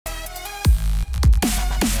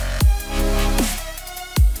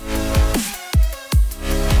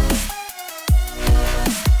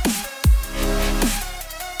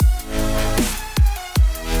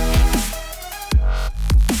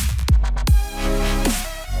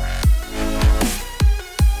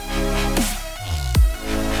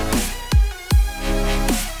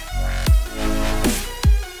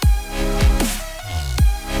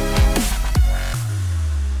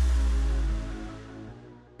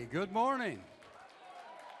Good morning.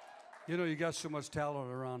 You know, you got so much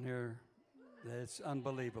talent around here that it's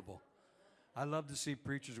unbelievable. I love to see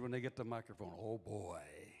preachers when they get the microphone. Oh, boy.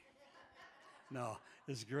 No,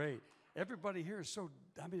 it's great. Everybody here is so,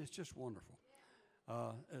 it's just wonderful.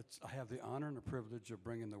 I have the honor and the privilege of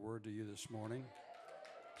bringing the word to you this morning.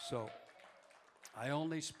 So I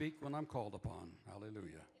only speak when I'm called upon.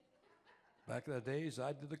 Hallelujah. Back in the days,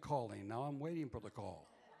 I did the calling. Now I'm waiting for the call.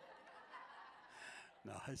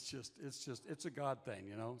 No, it's a God thing,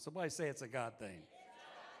 you know. Somebody say it's a God thing.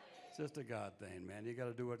 It's just a God thing, man. You got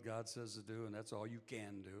to do what God says to do, and that's all you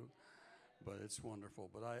can do. But it's wonderful.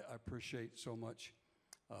 But I appreciate so much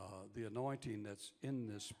the anointing that's in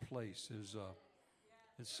this place.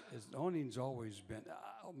 The anointing's always been.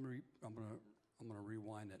 I'm gonna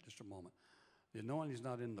rewind that just a moment. The anointing's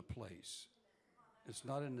not in the place. It's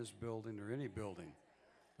not in this building or any building.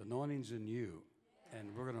 The anointing's in you.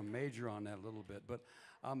 And we're going to major on that a little bit. But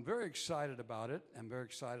I'm very excited about it. I'm very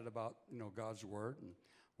excited about, God's word and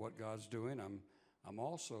what God's doing. I'm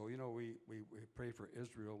also, we pray for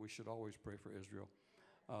Israel. We should always pray for Israel.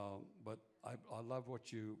 But I love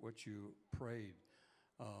what you prayed,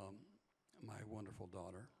 my wonderful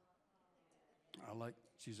daughter.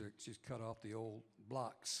 She's cut off the old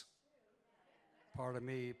blocks. Part of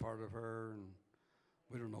me, part of her, and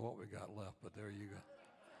we don't know what we got left, but there you go.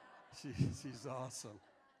 She's awesome.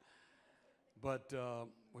 But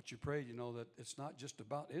what you prayed, that it's not just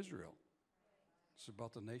about Israel. It's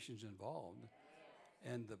about the nations involved.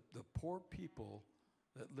 And the poor people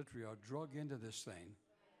that literally are drug into this thing,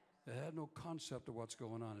 that had no concept of what's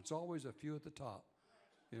going on. It's always a few at the top.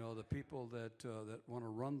 The people that want to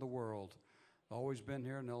run the world, always been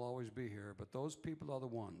here and they'll always be here. But those people are the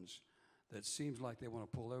ones that seems like they want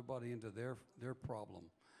to pull everybody into their problem.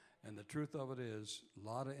 And the truth of it is, a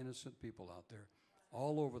lot of innocent people out there,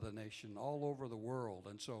 all over the nation, all over the world.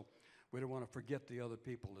 And so we don't want to forget the other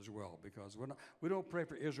people as well, because we don't pray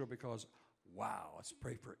for Israel because, wow, let's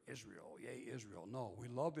pray for Israel. Yay, Israel. No, we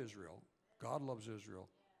love Israel. God loves Israel.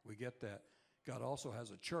 We get that. God also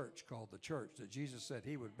has a church called the church that Jesus said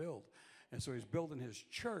he would build. And so he's building his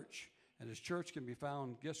church, and his church can be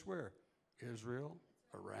found, guess where? Israel,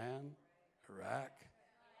 Iran, Iraq.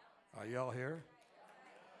 Are y'all here?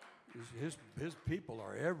 His people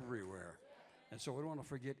are everywhere. And so we don't want to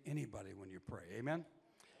forget anybody when you pray. Amen?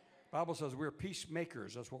 The Bible says we're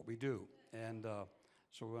peacemakers. That's what we do. And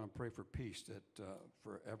so we want to pray for peace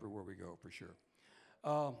for everywhere we go, for sure.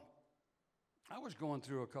 I was going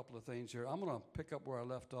through a couple of things here. I'm going to pick up where I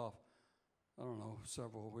left off, I don't know,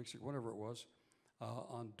 several weeks ago, whenever it was,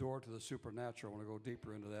 on Door to the Supernatural. I want to go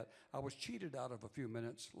deeper into that. I was cheated out of a few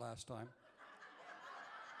minutes last time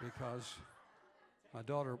because my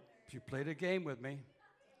daughter, she played a game with me.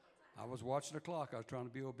 I was watching the clock. I was trying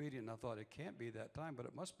to be obedient. And I thought, it can't be that time, but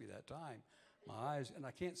it must be that time. My eyes, and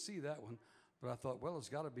I can't see that one. But I thought, well, it's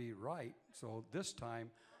got to be right. So this time,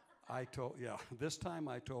 I told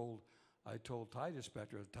Titus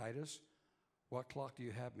back there, Titus, what clock do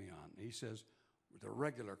you have me on? And he says, the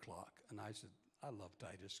regular clock. And I said, I love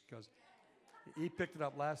Titus because he picked it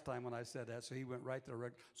up last time when I said that, so he went right to the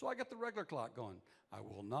regular. So I got the regular clock going. I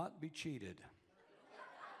will not be cheated.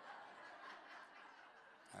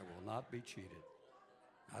 I will not be cheated.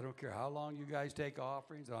 I don't care how long you guys take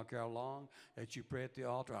offerings. I don't care how long that you pray at the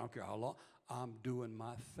altar. I don't care how long. I'm doing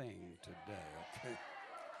my thing today, okay?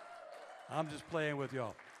 I'm just playing with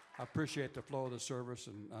y'all. I appreciate the flow of the service,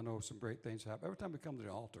 and I know some great things happen. Every time we come to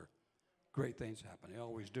the altar, great things happen. They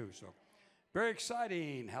always do. So very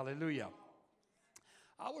exciting. Hallelujah.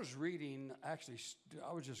 I was reading, actually,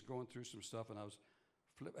 I was just going through some stuff, and I was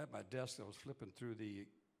at my desk. I was flipping through the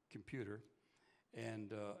computer.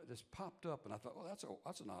 And this popped up, and I thought, oh,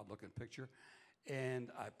 that's an odd-looking picture.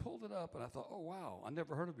 And I pulled it up, and I thought, oh, wow, I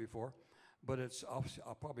never heard of it before. But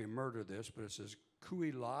I'll probably murder this, but it says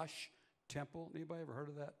Kuilash Temple. Anybody ever heard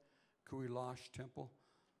of that? Kuilash Temple?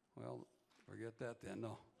 Well, forget that then,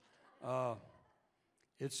 no.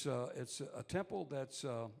 It's a temple that's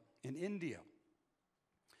in India.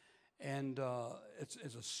 And it's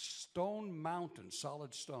a stone mountain,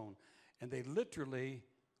 solid stone. And they literally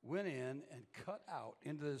went in and cut out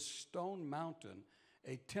into this stone mountain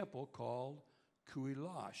a temple called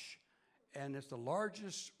Kuilash. And it's the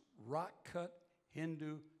largest rock-cut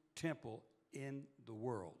Hindu temple in the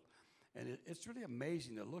world. And it's really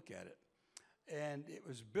amazing to look at it. And it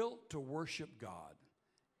was built to worship God,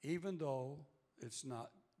 even though it's not,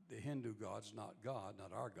 the Hindu God's not God,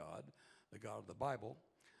 not our God, the God of the Bible.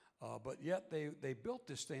 But yet they built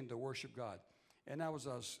this thing to worship God. And as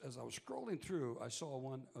I was scrolling through, I saw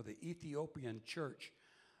one of the Ethiopian church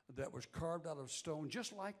that was carved out of stone,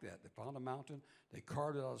 just like that. They found a mountain, they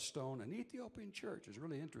carved it out of stone. An Ethiopian church is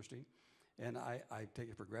really interesting, and I take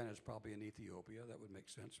it for granted it's probably in Ethiopia. That would make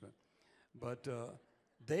sense, but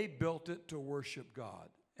they built it to worship God.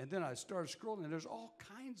 And then I started scrolling, and there's all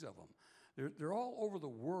kinds of them. They're all over the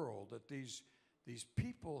world that these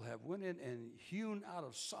people have went in and hewn out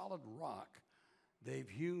of solid rock. They've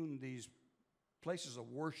hewn these places of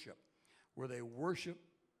worship where they worship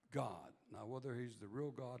God. Now, whether he's the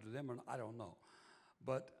real God to them or not, I don't know.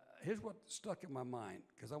 But here's what stuck in my mind,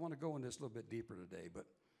 because I want to go in this a little bit deeper today. But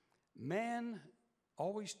man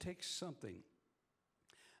always takes something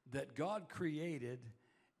that God created,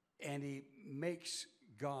 and he makes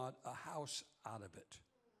God a house out of it.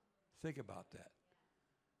 Think about that.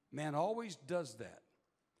 Man always does that.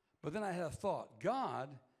 But then I had a thought. God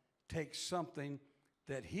takes something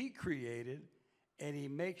that he created, and he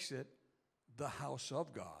makes it the house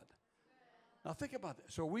of God. Now think about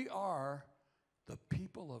that. So we are the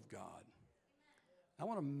people of God. I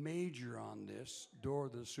want to major on this, door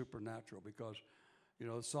to the supernatural, because, you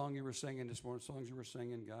know, the song you were singing this morning, songs you were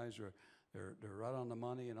singing, guys, they're right on the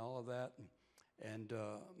money and all of that. And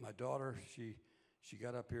my daughter, she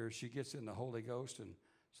got up here, she gets in the Holy Ghost, and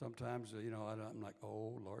sometimes, you know, I'm like,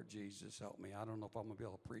 oh, Lord Jesus, help me. I don't know if I'm going to be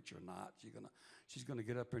able to preach or not. She's gonna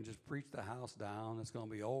get up here and just preach the house down. It's going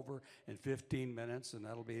to be over in 15 minutes, and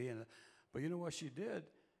that'll be in it. But you know what she did?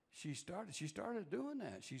 She started doing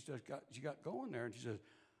that. She got going there, and she says,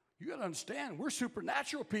 you got to understand, we're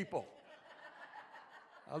supernatural people.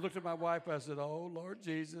 I looked at my wife, I said, oh, Lord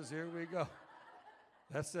Jesus, here we go.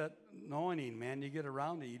 That's that anointing, man. You get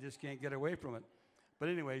around it, you just can't get away from it. But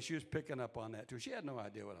anyway, she was picking up on that too. She had no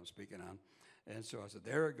idea what I'm speaking on. And so I said,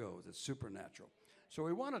 there it goes. It's supernatural. So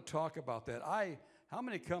we want to talk about that. How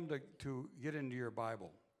many come to get into your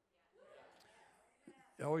Bible?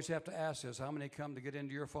 You always have to ask this, how many come to get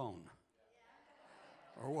into your phone?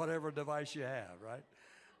 Or whatever device you have, right?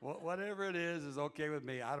 Whatever it is okay with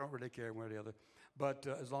me. I don't really care one or the other. But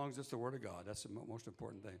as long as it's the Word of God, that's the most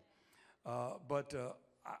important thing.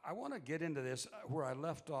 I want to get into this where I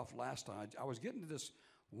left off last time. I was getting to this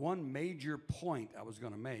one major point I was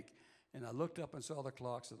going to make, and I looked up and saw the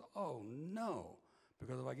clock, said, oh, no,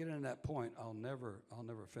 because if I get into that point, I'll never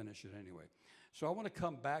finish it anyway. So I want to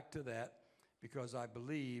come back to that because I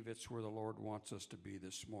believe it's where the Lord wants us to be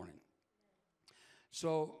this morning.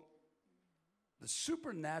 So the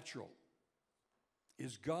supernatural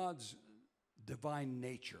is God's divine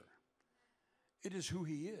nature. It is who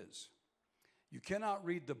he is. You cannot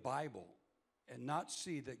read the Bible and not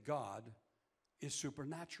see that God is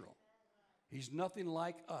supernatural. He's nothing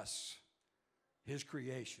like us, his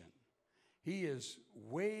creation. He is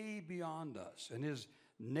way beyond us, and his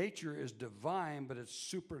nature is divine, but it's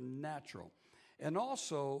supernatural. And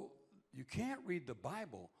also, you can't read the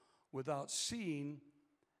Bible without seeing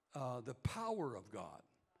the power of God.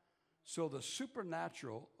 So the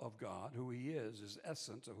supernatural of God, who he is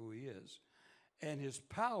essence of who he is, and his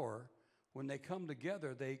power, when they come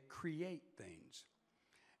together, they create things.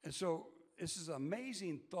 And so this is an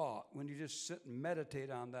amazing thought when you just sit and meditate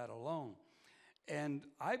on that alone. And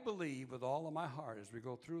I believe with all of my heart as we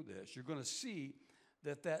go through this, you're going to see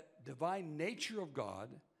that divine nature of God,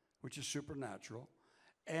 which is supernatural,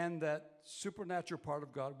 and that supernatural part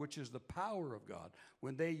of God, which is the power of God,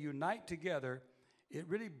 when they unite together, it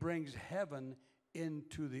really brings heaven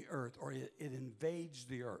into the earth, or it invades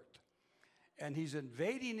the earth. And he's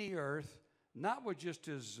invading the earth not with just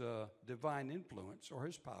his divine influence or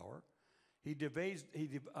his power. He invades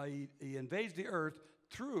the earth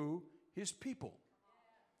through his people.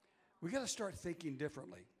 We got to start thinking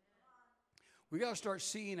differently. We got to start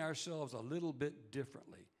seeing ourselves a little bit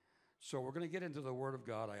differently. So we're going to get into the Word of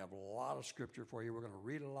God. I have a lot of scripture for you. We're going to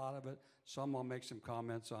read a lot of it. Some I'll make some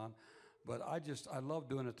comments on. But I love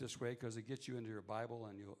doing it this way because it gets you into your Bible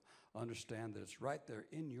and you'll understand that it's right there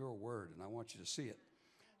in your Word, and I want you to see it.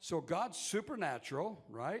 So God's supernatural,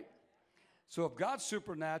 right? So if God's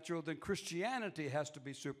supernatural, then Christianity has to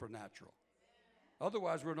be supernatural.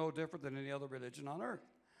 Otherwise, we're no different than any other religion on earth.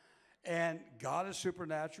 And God is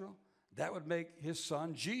supernatural. That would make his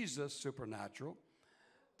son, Jesus, supernatural.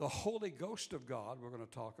 The Holy Ghost of God, we're going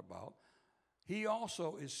to talk about. He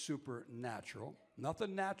also is supernatural.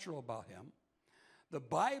 Nothing natural about him. The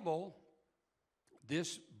Bible,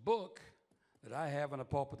 this book that I have in a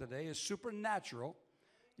pulpit today, is supernatural.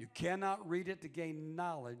 You cannot read it to gain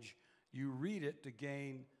knowledge. You read it to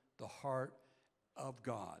gain the heart of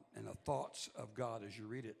God and the thoughts of God as you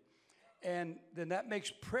read it. And then that makes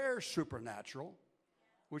prayer supernatural,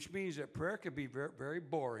 which means that prayer could be very, very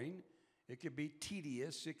boring. It could be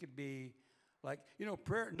tedious. It could be Like,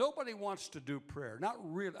 prayer, nobody wants to do prayer. Not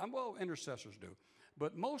really. Well, intercessors do.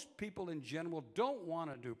 But most people in general don't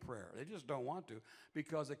want to do prayer. They just don't want to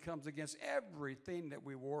because it comes against everything that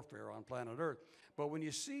we warfare on planet Earth. But when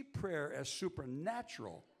you see prayer as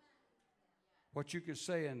supernatural, what you can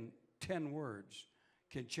say in 10 words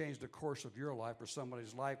can change the course of your life or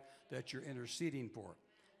somebody's life that you're interceding for.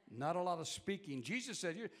 Not a lot of speaking. Jesus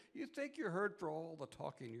said, you think you're heard for all the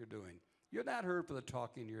talking you're doing. You're not heard for the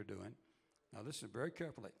talking you're doing. Now listen very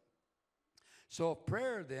carefully. So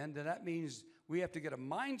prayer then that means we have to get a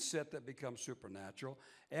mindset that becomes supernatural,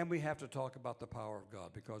 and we have to talk about the power of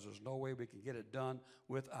God, because there's no way we can get it done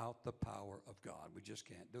without the power of God. We just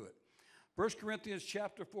can't do it. 1 Corinthians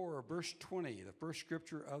chapter 4, verse 20, the first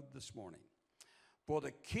scripture of this morning. For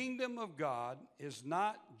the kingdom of God is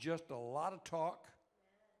not just a lot of talk.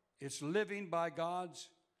 It's living by God's,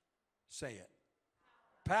 say it,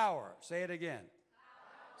 power. Say it again.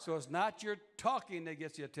 So it's not your talking that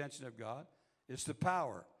gets the attention of God. It's the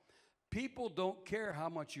power. People don't care how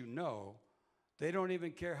much you know. They don't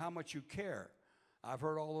even care how much you care. I've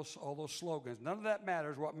heard all those slogans. None of that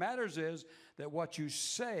matters. What matters is that what you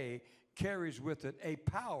say carries with it a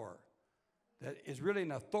power that is really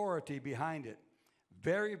an authority behind it.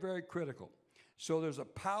 Very, very critical. So there's a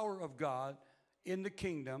power of God in the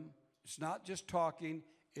kingdom. It's not just talking.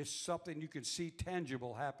 It's something you can see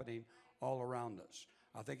tangible happening all around us.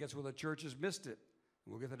 I think that's where the church has missed it.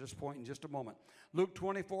 We'll get to this point in just a moment. Luke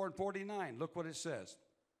 24 and 49, look what it says.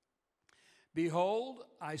 Behold,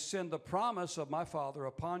 I send the promise of my Father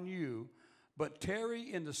upon you, but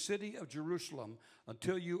tarry in the city of Jerusalem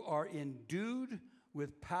until you are endued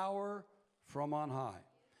with power from on high.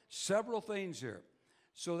 Several things here.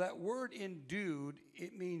 So that word endued,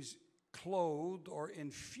 it means clothed or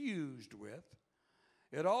infused with.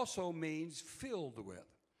 It also means filled with.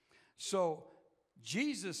 So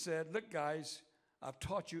Jesus said, look, guys, I've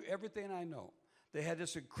taught you everything I know. They had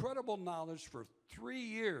this incredible knowledge for 3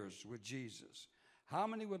 years with Jesus. How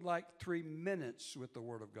many would like 3 minutes with the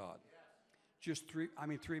Word of God? Just 3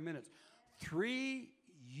 minutes. 3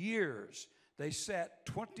 years. They sat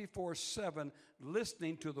 24/7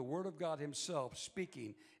 listening to the Word of God himself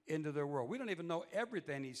speaking into their world. We don't even know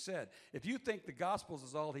everything he said. If you think the Gospels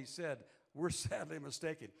is all he said, we're sadly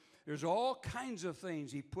mistaken. There's all kinds of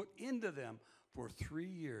things he put into them for 3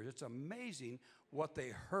 years. It's amazing what they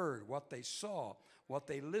heard, what they saw, what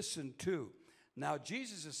they listened to. Now,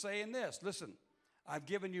 Jesus is saying this, listen, I've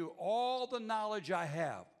given you all the knowledge I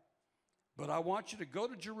have, but I want you to go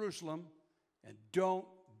to Jerusalem and don't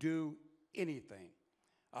do anything.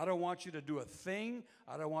 I don't want you to do a thing.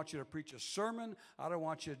 I don't want you to preach a sermon. I don't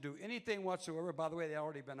want you to do anything whatsoever. By the way, they've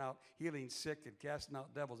already been out healing sick and casting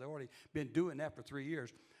out devils. They've already been doing that for 3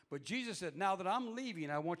 years. But Jesus said, now that I'm leaving,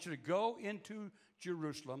 I want you to go into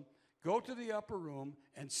Jerusalem, go to the upper room,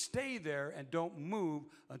 and stay there and don't move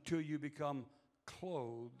until you become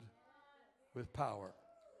clothed with power.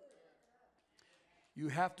 You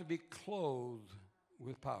have to be clothed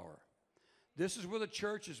with power. This is where the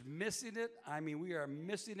church is missing it. I mean, we are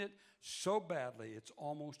missing it so badly, it's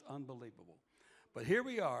almost unbelievable. But here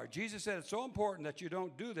we are. Jesus said it's so important that you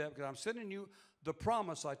don't do that because I'm sending you the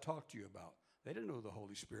promise I talked to you about. They didn't know who the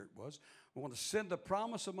Holy Spirit was. I want to send the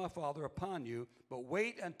promise of my Father upon you, but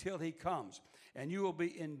wait until he comes. And you will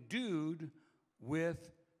be endued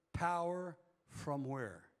with power from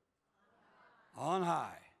where? On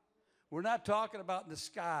high. We're not talking about in the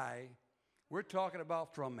sky. We're talking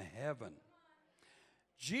about from heaven.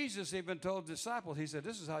 Jesus even told the disciples, he said,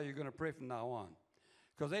 this is how you're going to pray from now on.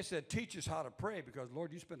 Because they said, teach us how to pray, because,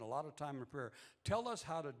 Lord, you spend a lot of time in prayer. Tell us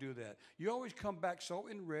how to do that. You always come back so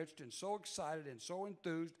enriched and so excited and so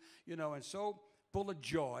enthused, and so full of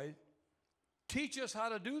joy. Teach us how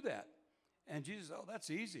to do that. And Jesus said, oh,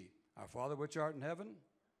 that's easy. Our Father which art in heaven,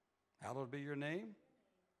 hallowed be your name.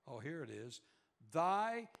 Oh, here it is.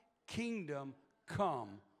 Thy kingdom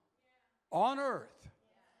come on earth,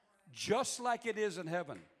 just like it is in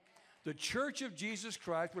heaven. The Church of Jesus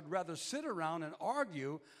Christ would rather sit around and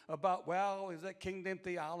argue about, well, is that kingdom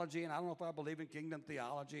theology? And I don't know if I believe in kingdom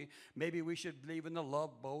theology. Maybe we should believe in the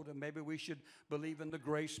love boat, and maybe we should believe in the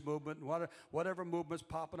grace movement. And whatever movement's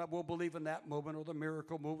popping up, we'll believe in that movement, or the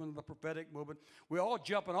miracle movement, or the prophetic movement. We all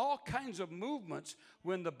jump in all kinds of movements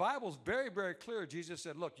when the Bible's very, very clear. Jesus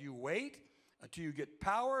said, look, you wait until you get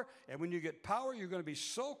power, and when you get power, you're going to be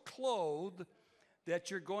so clothed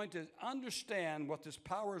that you're going to understand what this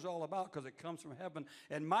power is all about, because it comes from heaven.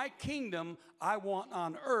 And my kingdom I want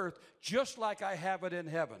on earth just like I have it in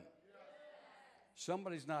heaven.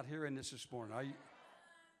 Somebody's not hearing this morning.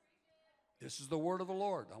 This is the word of the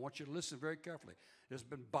Lord. I want you to listen very carefully. It's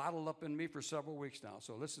been bottled up in me for several weeks now.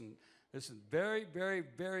 So listen, Listen very, very,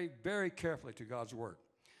 very, very carefully to God's word.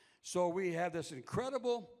 So we have this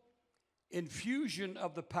incredible infusion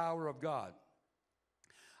of the power of God.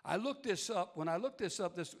 I looked this up. When I looked this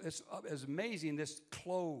up, this is amazing, this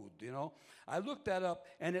clothed, you know. I looked that up,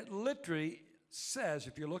 and it literally says,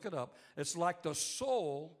 if you look it up, it's like the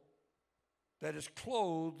soul that is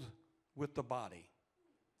clothed with the body.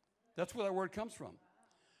 That's where that word comes from.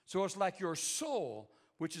 So it's like your soul,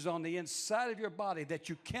 which is on the inside of your body that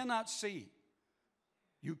you cannot see.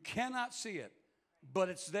 You cannot see it, but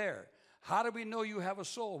it's there. How do we know you have a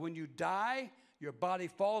soul? When you die, your body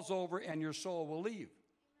falls over and your soul will leave.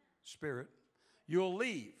 Spirit, you'll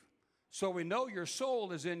leave. So we know your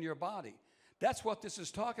soul is in your body. That's what this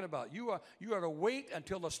is talking about. You are to wait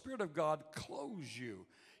until the Spirit of God clothes you.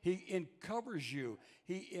 He covers you.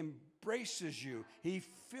 He embraces you. He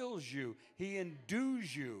fills you. He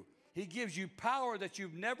endues you. He gives you power that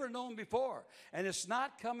you've never known before. And it's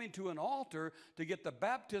not coming to an altar to get the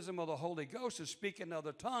baptism of the Holy Ghost and speak in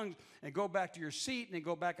other tongues and go back to your seat and then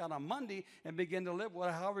go back on a Monday and begin to live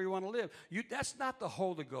however you want to live. That's not the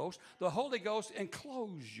Holy Ghost. The Holy Ghost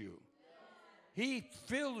encloses you. He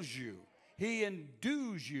fills you. He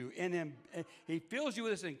endues you. And he fills you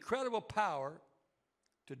with this incredible power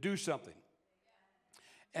to do something.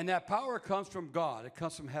 And that power comes from God. It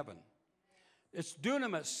comes from heaven. It's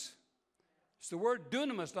dunamis. It's the word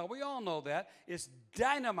dunamis. Now, we all know that. It's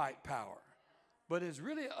dynamite power. But it's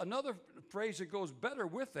really another phrase that goes better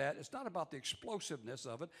with that. It's not about the explosiveness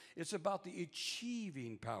of it. It's about the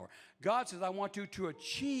achieving power. God says, I want you to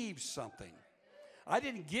achieve something. I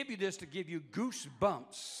didn't give you this to give you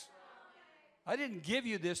goosebumps. I didn't give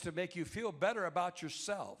you this to make you feel better about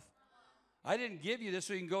yourself. I didn't give you this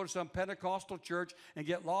so you can go to some Pentecostal church and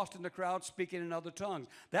get lost in the crowd speaking in other tongues.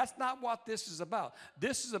 That's not what this is about.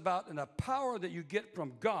 This is about the power that you get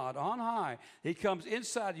from God on high. He comes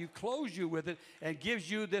inside you, clothes you with it, and gives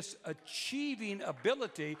you this achieving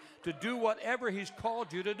ability to do whatever He's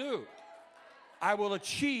called you to do. I will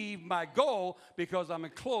achieve my goal because I'm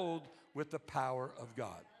clothed with the power of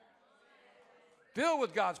God. Filled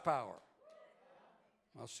with God's power.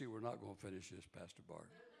 I'll see we're not going to finish this, Pastor Bart.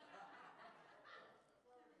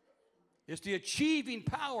 It's the achieving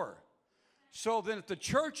power. So then if the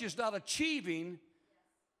church is not achieving,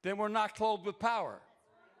 then we're not clothed with power.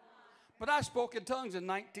 But I spoke in tongues in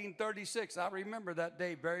 1936. I remember that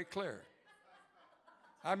day very clear.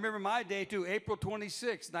 I remember my day too, April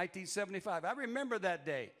 26, 1975. I remember that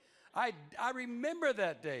day. I remember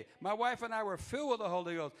that day. My wife and I were filled with the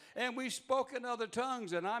Holy Ghost. And we spoke in other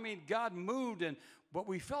tongues. And I mean, God moved. But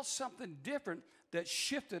we felt something different that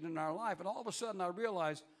shifted in our life. And all of a sudden I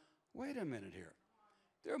realized, wait a minute here.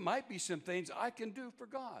 There might be some things I can do for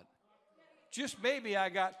God. Just maybe I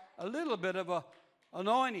got a little bit of a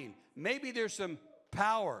anointing. Maybe there's some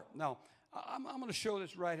power. Now, I'm going to show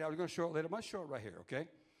this right here. I'm going to show it later. I'm going to show it right here, okay?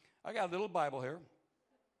 I got a little Bible here.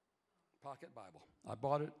 Pocket Bible. I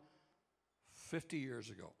bought it 50 years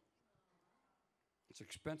ago. It's an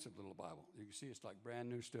expensive little Bible. You can see it's like brand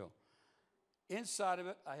new still. Inside of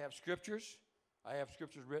it, I have scriptures. I have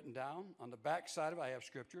scriptures written down. On the back side of it, I have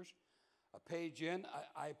scriptures. A page in,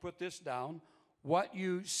 I put this down. What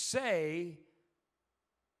you say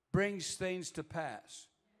brings things to pass.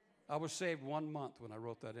 I was saved 1 month when I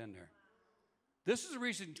wrote that in there. This is the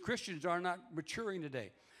reason Christians are not maturing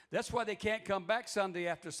today. That's why they can't come back Sunday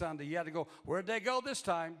after Sunday. You have to go, where'd they go this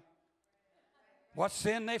time? What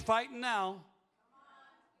sin they fighting now?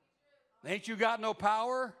 Ain't you got no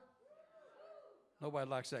power? Nobody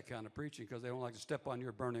likes that kind of preaching because they don't like to step on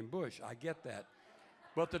your burning bush. I get that.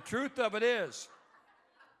 But the truth of it is,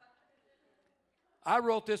 I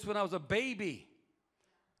wrote this when I was a baby.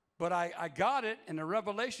 But I got it, and the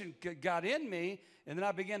revelation got in me, and then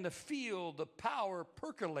I began to feel the power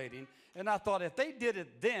percolating. And I thought, if they did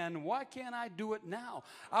it then, why can't I do it now?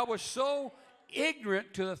 I was so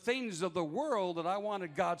ignorant to the things of the world that I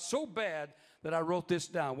wanted God so bad that I wrote this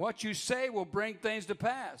down. What you say will bring things to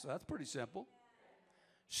pass. That's pretty simple.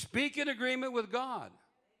 Speak in agreement with God.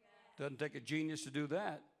 Doesn't take a genius to do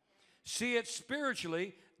that. See it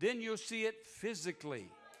spiritually, then you'll see it physically.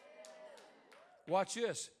 Watch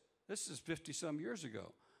this. This is 50-some years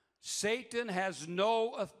ago. Satan has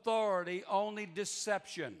no authority, only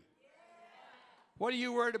deception. What are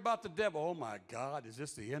you worried about the devil? Oh, my God, is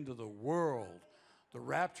this the end of the world? The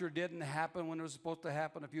rapture didn't happen when it was supposed to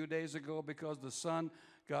happen a few days ago because the sun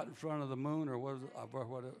got in front of the moon or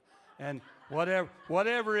whatever. And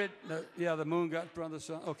whatever it, the moon got in front of the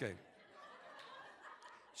sun. Okay.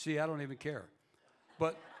 See, I don't even care.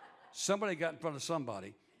 But somebody got in front of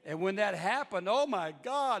somebody. And when that happened, oh, my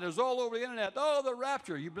God, it was all over the internet. Oh, the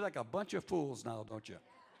rapture. You'd be like a bunch of fools now, don't you?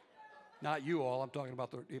 Not you all. I'm talking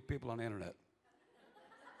about the people on the internet.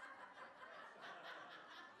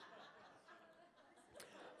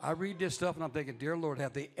 I read this stuff and I'm thinking, dear Lord,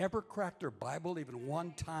 have they ever cracked their Bible even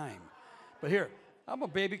one time? But here, I'm a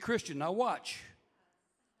baby Christian. Now watch.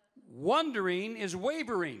 Wondering is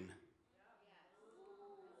wavering.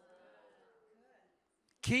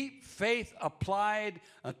 Keep faith applied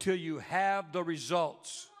until you have the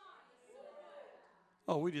results.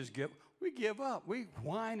 Oh, we give up. We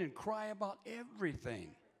whine and cry about everything.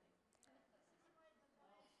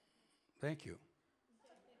 Thank you.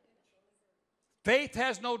 Faith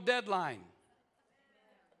has no deadline.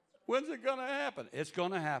 When's it going to happen? It's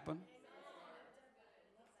going to happen.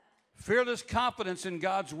 Fearless confidence in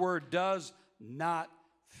God's word does not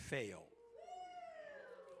fail.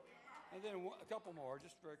 And then a couple more,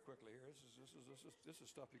 just very quickly here. This is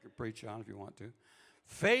stuff you can preach on if you want to.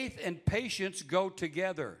 Faith and patience go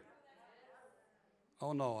together.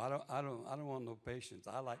 Oh no, I don't want no patience.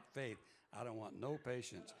 I like faith. I don't want no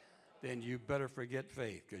patience. Then you better forget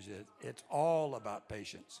faith, because it's all about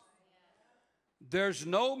patience. There's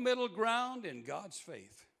no middle ground in God's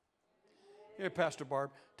faith. Here, Pastor Barb,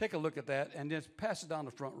 take a look at that and just pass it down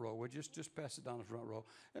the front row. Would you just pass it down the front row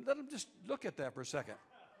and let them just look at that for a second.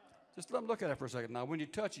 Just let them look at it for a second. Now, when you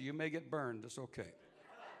touch it, you may get burned. That's okay.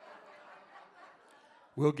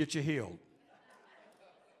 We'll get you healed.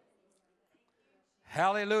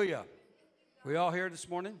 Hallelujah. We all here this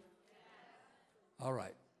morning? All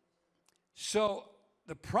right. So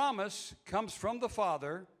the promise comes from the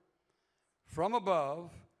Father, from above,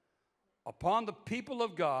 upon the people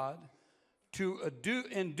of God to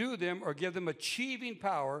endue them or give them achieving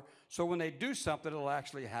power, so when they do something, it'll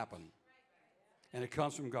actually happen. And it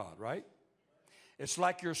comes from God, right? It's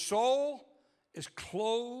like your soul is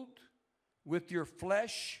clothed with your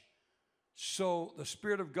flesh, so the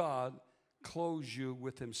Spirit of God clothes you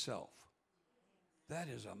with himself. That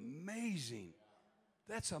is amazing.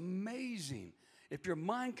 That's amazing. If your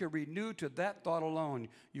mind can renew to that thought alone,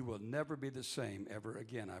 you will never be the same ever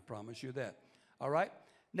again. I promise you that. All right?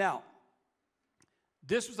 Now,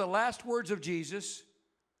 this was the last words of Jesus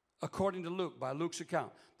according to Luke, by Luke's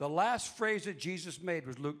account. The last phrase that Jesus made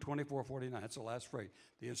was Luke 24:49. That's the last phrase.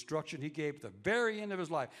 The instruction he gave at the very end of his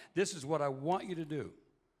life. This is what I want you to do.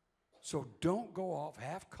 So don't go off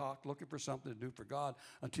half-cocked looking for something to do for God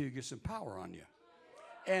until you get some power on you.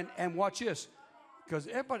 And watch this. Because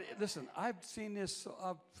everybody, listen, I've seen this,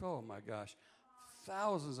 oh my gosh,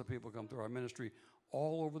 thousands of people come through our ministry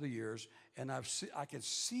all over the years, and I can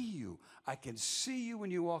see you. I can see you when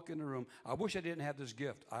you walk in the room. I wish I didn't have this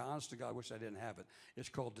gift. I honest to God wish I didn't have it. It's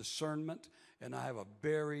called discernment, and I have a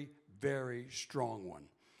very, very strong one.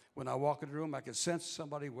 When I walk in the room, I can sense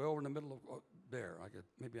somebody way over in the middle of there.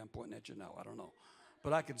 Maybe I'm pointing at you now. I don't know.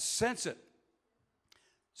 But I can sense it.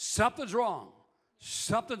 Something's wrong.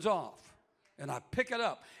 Something's off. And I pick it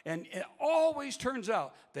up. And it always turns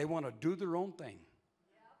out they want to do their own thing.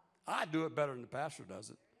 I do it better than the pastor does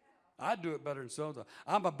it. I do it better than so.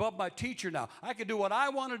 I'm above my teacher now. I can do what I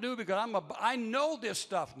want to do because I know this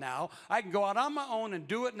stuff now. I can go out on my own and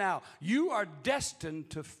do it now. You are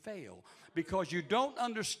destined to fail because you don't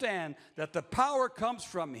understand that the power comes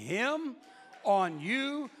from him on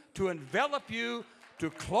you to envelop you,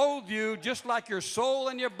 to clothe you, just like your soul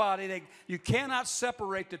and your body. You cannot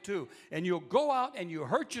separate the two. And you'll go out and you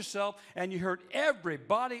hurt yourself and you hurt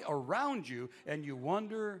everybody around you, and you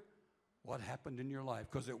wonder what happened in your life,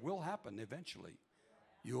 because it will happen eventually.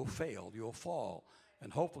 You'll fail, you'll fall,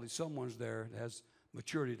 and hopefully someone's there that has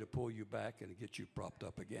maturity to pull you back and get you propped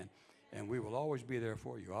up again. And we will always be there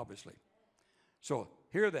for you, obviously. So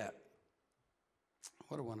hear that.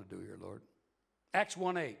 What do I want to do here, Lord? Acts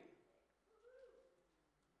 1:8.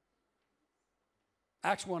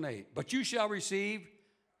 Acts 1:8. But you shall receive,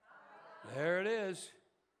 there it is.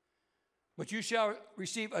 But you shall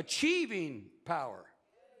receive achieving power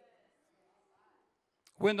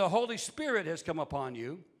when the Holy Spirit has come upon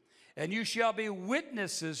you, and you shall be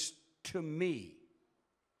witnesses to me.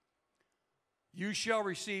 You shall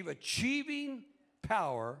receive achieving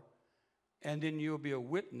power, and then you'll be a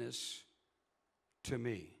witness to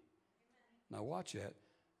me. Now watch that.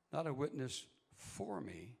 Not a witness for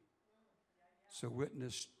me. It's a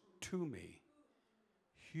witness to me.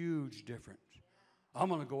 Huge difference. I'm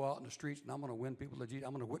going to go out in the streets and I'm going to win people to Jesus.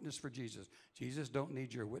 I'm going to witness for Jesus. Jesus don't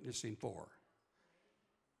need your witnessing for.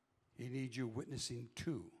 He needs you witnessing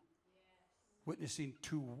to. Witnessing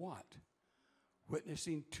to what?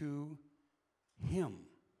 Witnessing to him.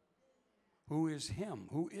 Who is him?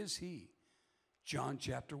 Who is he? John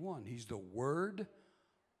chapter 1. He's the Word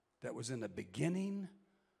that was in the beginning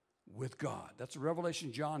with God. That's a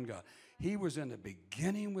revelation John got. He was in the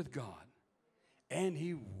beginning with God. and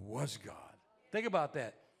he was God. Think about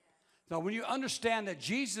that. Now, when you understand that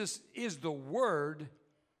Jesus is the Word,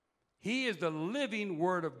 he is the living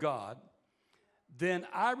Word of God, then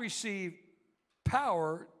I receive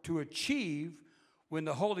power to achieve when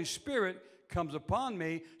the Holy Spirit comes upon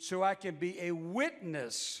me so I can be a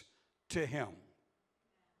witness to him.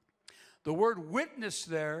 The word witness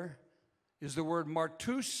there is the word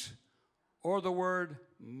martus or the word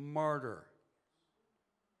martyr.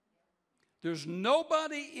 There's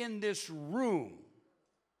nobody in this room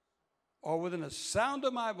or within the sound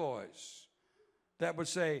of my voice that would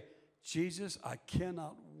say, Jesus, I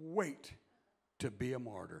cannot wait to be a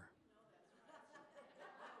martyr.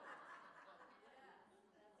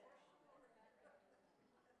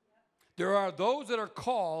 There are those that are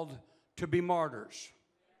called to be martyrs.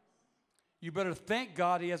 You better thank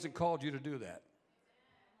God he hasn't called you to do that.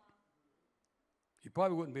 You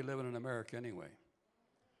probably wouldn't be living in America anyway,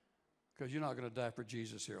 because you're not going to die for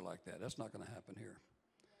Jesus here like that. That's not going to happen here.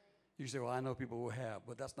 You say, well, I know people who have,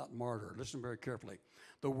 but that's not martyr. Listen very carefully.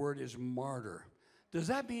 The word is martyr. Does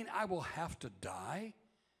that mean I will have to die?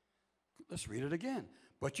 Let's read it again.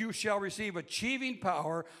 But you shall receive achieving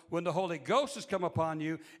power when the Holy Ghost has come upon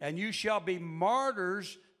you, and you shall be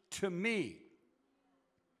martyrs to me.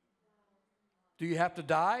 Do you have to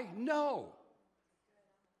die? No.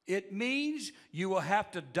 It means you will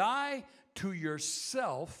have to die to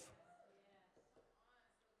yourself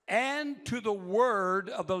and to the Word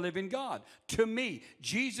of the living God. To me.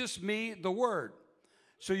 Jesus, me, the Word.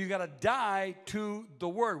 So you got to die to the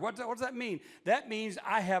Word. What does that mean? That means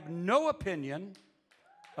I have no opinion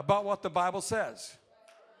about what the Bible says.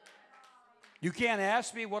 You can't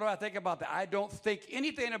ask me, what do I think about that? I don't think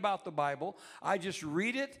anything about the Bible. I just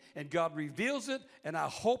read it, and God reveals it, and I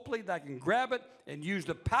hopefully that I can grab it and use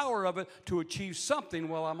the power of it to achieve something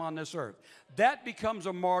while I'm on this earth. That becomes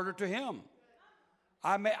a martyr to him.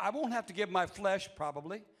 I won't have to give my flesh,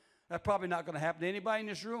 probably. That's probably not going to happen to anybody in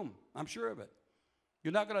this room. I'm sure of it.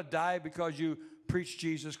 You're not going to die because you preach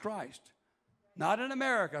Jesus Christ. Not in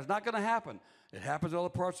America. It's not going to happen. It happens in other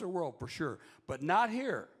parts of the world, for sure. But not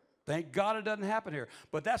here. Thank God it doesn't happen here.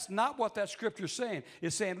 But that's not what that scripture is saying.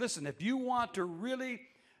 It's saying, listen, if you want to really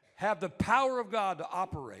have the power of God to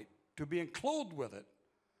operate, to be enclosed with it,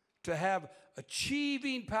 to have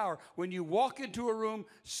achieving power, when you walk into a room,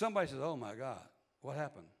 somebody says, oh my God, what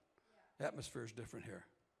happened? The atmosphere is different here.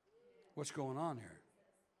 What's going on here?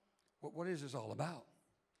 What is this all about?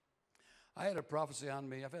 I had a prophecy on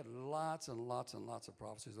me. I've had lots and lots and lots of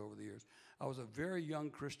prophecies over the years. I was a very young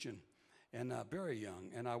Christian, and very young.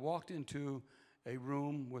 And I walked into a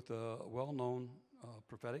room with a well-known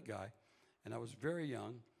prophetic guy, and I was very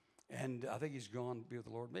young. And I think he's gone to be with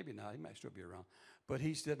the Lord. Maybe not. He might still be around. But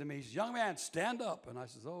he said to me, he says, young man, stand up. And I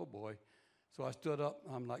says, oh, boy. So I stood up.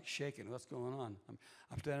 I'm like shaking. What's going on?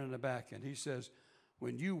 I'm standing in the back. And he says,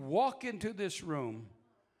 when you walk into this room,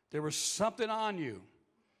 there was something on you.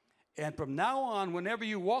 And from now on, whenever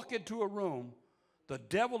you walk into a room, the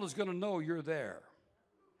devil is going to know you're there.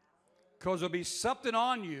 Because there'll be something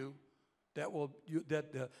on you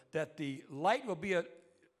that the light will be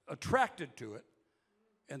attracted to it,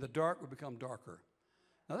 and the dark will become darker.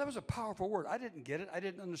 Now, that was a powerful word. I didn't get it. I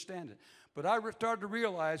didn't understand it. But I started to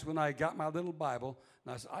realize when I got my little Bible,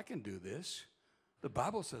 and I said, I can do this. The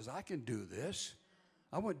Bible says I can do this.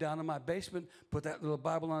 I went down in my basement, put that little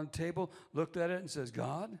Bible on the table, looked at it, and says,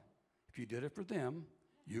 God, if you did it for them,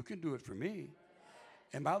 you can do it for me.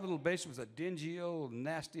 And my little basement was a dingy, old,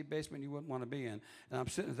 nasty basement you wouldn't want to be in. And I'm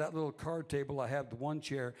sitting at that little card table. I have the one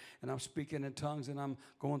chair, and I'm speaking in tongues, and I'm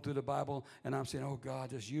going through the Bible, and I'm saying, oh, God,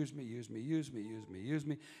 just use me, use me, use me, use me, use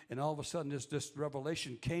me. And all of a sudden, this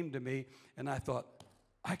revelation came to me, and I thought,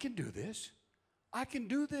 I can do this. I can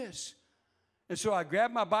do this. And so I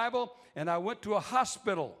grabbed my Bible, and I went to a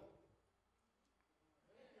hospital.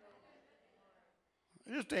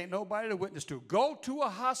 There just ain't nobody to witness to. Go to a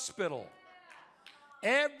hospital.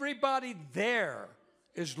 Everybody there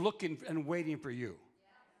is looking and waiting for you.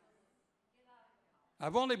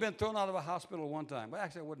 I've only been thrown out of a hospital one time. Well,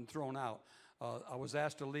 actually, I wasn't thrown out. I was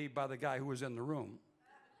asked to leave by the guy who was in the room.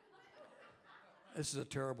 This is a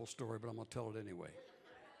terrible story, but I'm going to tell it anyway.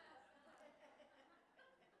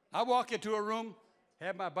 I walk into a room,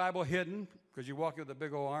 have my Bible hidden, because you walk in with a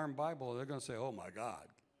big old iron Bible, they're going to say, oh, my God,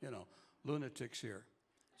 lunatics here.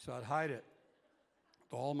 So I'd hide it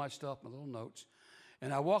with all my stuff, my little notes.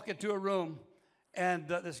 And I walk into a room, and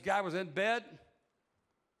this guy was in bed,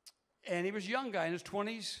 and he was a young guy in his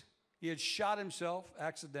 20s. He had shot himself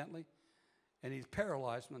accidentally, and he's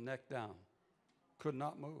paralyzed from the neck down. Could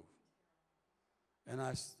not move. And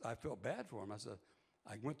I felt bad for him.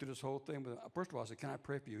 I went through this whole thing. First of all, I said, can I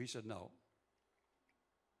pray for you? He said, no.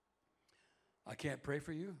 I can't pray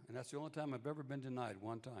for you, and that's the only time I've ever been denied,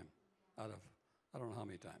 one time out of, I don't know how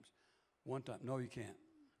many times. One time. No, you can't.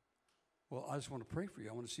 Well, I just want to pray for you.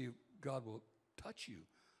 I want to see if God will touch you.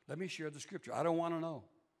 Let me share the scripture. I don't want to know.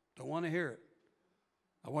 Don't want to hear it.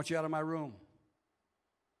 I want you out of my room.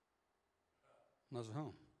 And I was at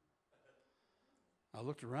home. I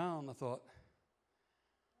looked around. I thought,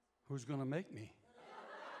 who's going to make me?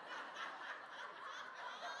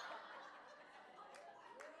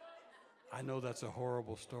 I know that's a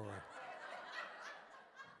horrible story.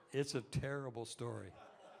 It's a terrible story.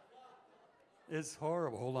 It's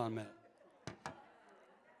horrible. Hold on a minute.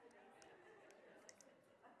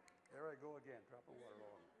 There I go again, dropping water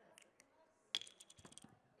all over.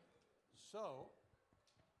 So,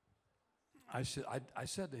 I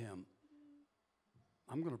said to him,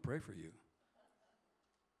 I'm going to pray for you.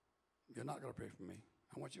 You're not going to pray for me.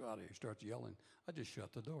 I want you out of here. He starts yelling. I just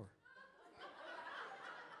shut the door.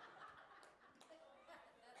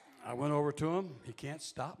 I went over to him. He can't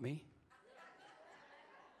stop me.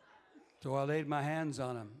 So I laid my hands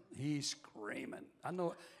on him. He's screaming. I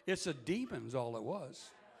know it's a demon is all it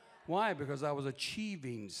was. Why? Because I was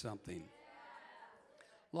achieving something.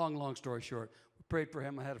 Long story short, we prayed for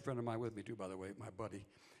him. I had a friend of mine with me too, by the way, my buddy.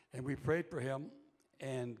 And we prayed for him,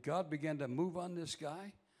 and God began to move on this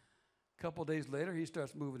guy. A couple days later, he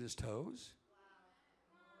starts moving his toes.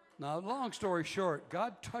 Now, long story short,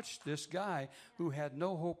 God touched this guy who had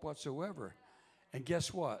no hope whatsoever. And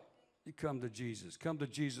guess what? You come to Jesus. Come to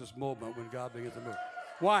Jesus moment when God begins to move.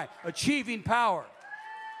 Why? Achieving power.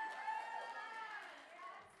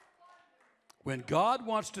 When God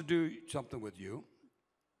wants to do something with you,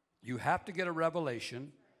 you have to get a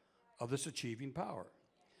revelation of this achieving power.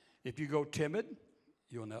 If you go timid,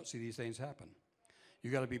 you'll not see these things happen.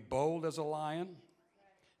 You got to be bold as a lion,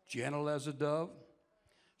 gentle as a dove,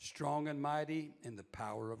 strong and mighty in the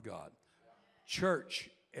power of God. Church,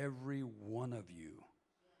 every one of you.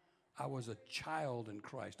 I was a child in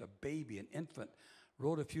Christ, a baby, an infant.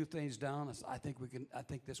 Wrote a few things down. I said, I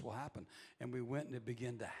think this will happen. And we went and it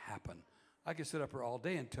began to happen. I could sit up here all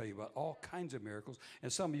day and tell you about all kinds of miracles,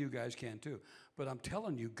 and some of you guys can too. But I'm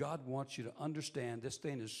telling you, God wants you to understand this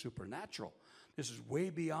thing is supernatural. This is way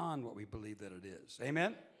beyond what we believe that it is.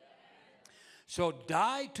 Amen? So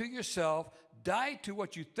die to yourself, die to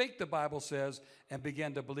what you think the Bible says, and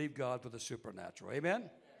begin to believe God for the supernatural. Amen?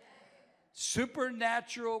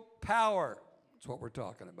 Supernatural power. That's what we're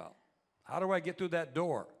talking about. How do I get through that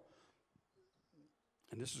door?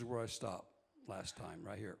 And this is where I stopped last time,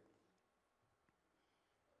 right here.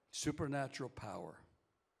 Supernatural power.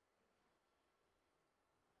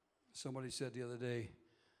 Somebody said the other day,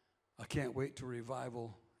 I can't wait till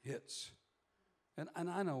revival hits. And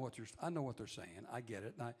I know what they're saying. I get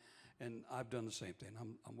it. And I've done the same thing.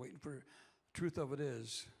 I'm waiting for the truth of it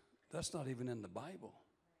is that's not even in the Bible.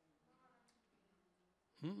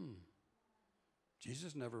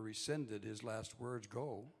 Jesus never rescinded his last words,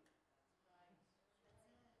 go.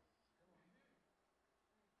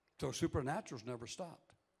 So supernatural's never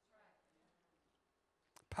stopped.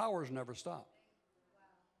 Power's never stopped.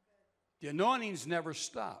 The anointing's never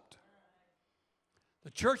stopped.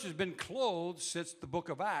 The church has been clothed since the book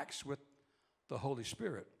of Acts with the Holy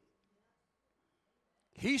Spirit.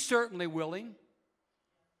 He's certainly willing.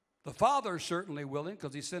 The Father's certainly willing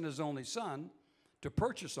because he sent his only Son to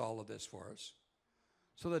purchase all of this for us.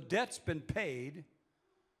 So the debt's been paid.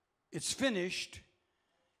 It's finished.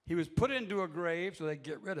 He was put into a grave so they could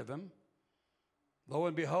get rid of him. Lo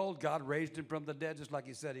and behold, God raised him from the dead just like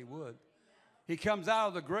he said he would. He comes out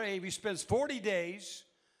of the grave. He spends 40 days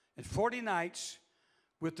and 40 nights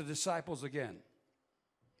with the disciples again.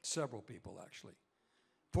 Several people, actually.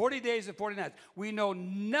 40 days and 40 nights. We know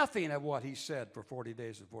nothing of what he said for 40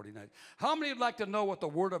 days and 40 nights. How many would like to know what the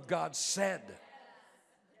Word of God said?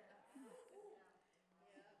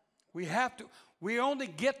 We have to. We only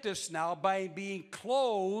get this now by being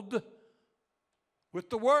clothed with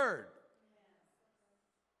the Word.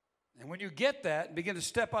 And when you get that and begin to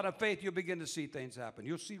step out of faith, you'll begin to see things happen.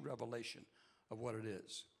 You'll see revelation of what it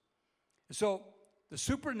is. So the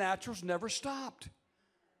supernatural's never stopped.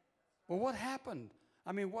 Well, what happened?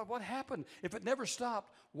 I mean, what happened? If it never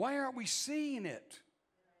stopped, why aren't we seeing it?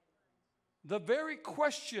 The very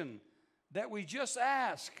question that we just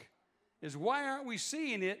asked is why aren't we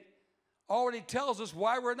seeing it already tells us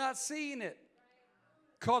why we're not seeing it.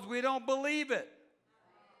 Because we don't believe it.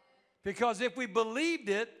 Because if we believed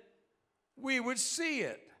it, we would see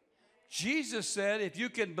it. Jesus said, if you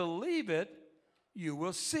can believe it, you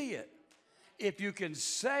will see it. If you can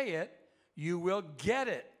say it, you will get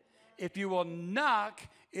it. If you will knock,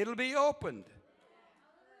 it'll be opened.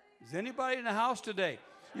 Is anybody in the house today?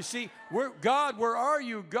 You see, God, where are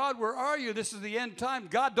you? God, where are you? This is the end time.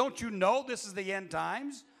 God, don't you know this is the end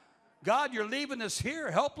times? God, you're leaving us here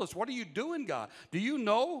helpless. What are you doing, God? Do you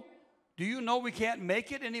know? Do you know we can't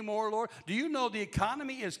make it anymore, Lord? Do you know the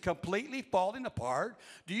economy is completely falling apart?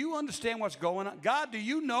 Do you understand what's going on? God, do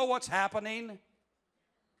you know what's happening?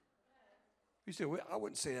 You say, well, I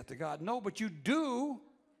wouldn't say that to God. No, but you do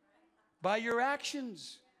by your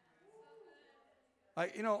actions.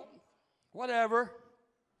 Whatever.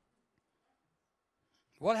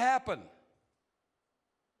 What happened?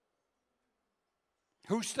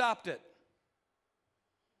 Who stopped it?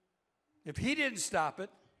 If he didn't stop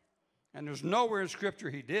it, and there's nowhere in Scripture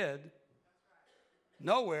he did,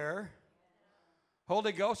 nowhere,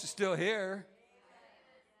 Holy Ghost is still here.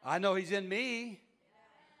 I know he's in me.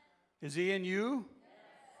 Is he in you?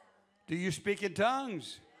 Do you speak in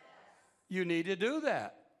tongues? You need to do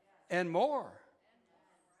that and more.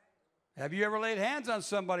 Have you ever laid hands on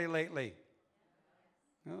somebody lately?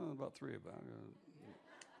 Oh, about 3 of them.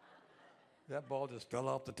 That ball just fell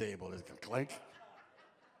off the table. It's clink.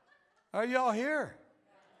 Are y'all here?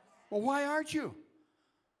 Well, why aren't you?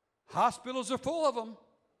 Hospitals are full of them.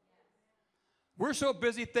 We're so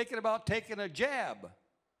busy thinking about taking a jab,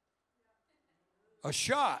 a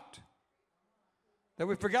shot, that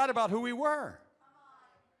we forgot about who we were.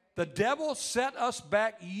 The devil set us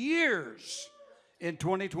back years in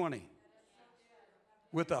 2020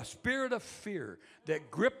 with a spirit of fear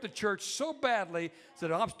that gripped the church so badly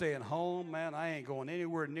that I'm staying home, man. I ain't going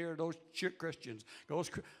anywhere near those Christians.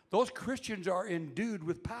 Those Christians are endued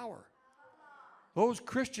with power. Those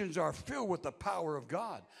Christians are filled with the power of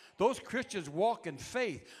God. Those Christians walk in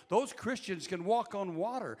faith. Those Christians can walk on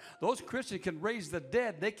water. Those Christians can raise the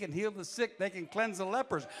dead. They can heal the sick. They can cleanse the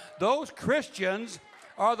lepers. Those Christians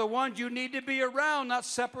are the ones you need to be around, not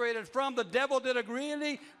separated from. The devil did a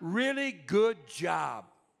really, really good job.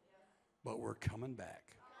 But we're coming back.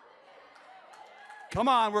 Come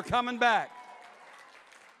on, we're coming back.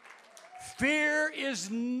 Fear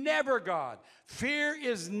is never God. Fear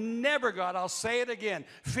is never God. I'll say it again.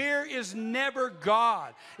 Fear is never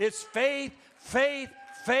God. It's faith, faith,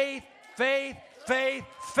 faith, faith, faith,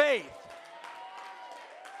 faith.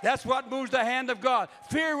 That's what moves the hand of God.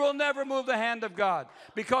 Fear will never move the hand of God.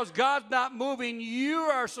 Because God's not moving, you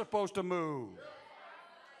are supposed to move.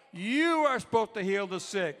 You are supposed to heal the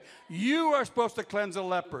sick. You are supposed to cleanse the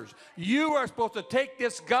lepers. You are supposed to take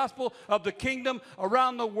this gospel of the kingdom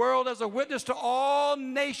around the world as a witness to all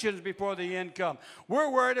nations before the end comes. We're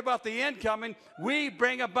worried about the end coming. We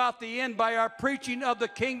bring about the end by our preaching of the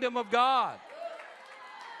kingdom of God.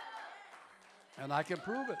 And I can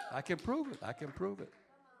prove it. I can prove it. I can prove it.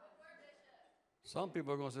 Some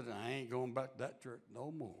people are going to say, I ain't going back to that church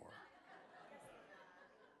no more.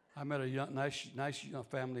 I met a nice young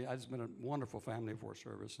family. I just met a wonderful family before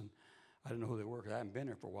service, and I didn't know who they were because I hadn't been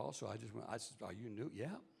there for a while. So I just went. I said, "Oh, you knew?"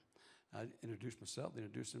 Yeah. I introduced myself. They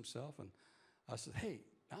introduced themselves, and I said, "Hey,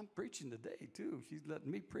 I'm preaching today too. She's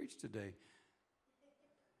letting me preach today."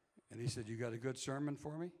 And he said, "You got a good sermon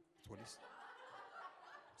for me?" That's what he said.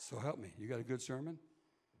 So help me. You got a good sermon?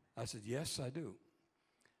 I said, "Yes, I do."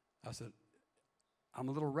 I said, "I'm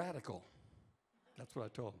a little radical." That's what I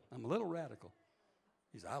told him. I'm a little radical.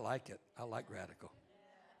 He said, I like it. I like radical.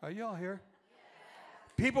 Are y'all here?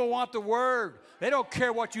 People want the word. They don't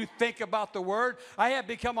care what you think about the word. I have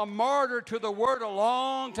become a martyr to the word a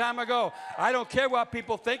long time ago. I don't care what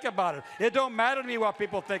people think about it. It don't matter to me what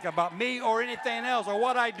people think about me or anything else or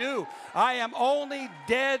what I do. I am only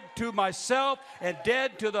dead to myself and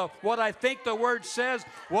dead to what I think the word says.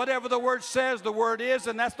 Whatever the word says, the word is,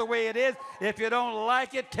 and that's the way it is. If you don't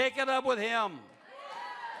like it, take it up with him.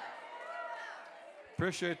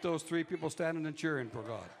 Appreciate those 3 people standing and cheering for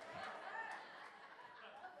God.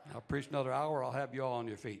 I'll preach another hour. I'll have you all on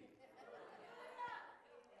your feet.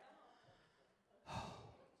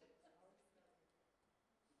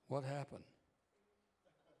 What happened?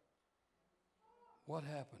 What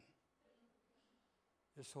happened?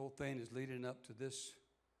 This whole thing is leading up to this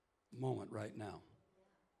moment right now.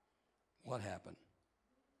 What happened?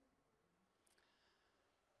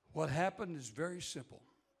 What happened is very simple.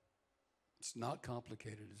 It's not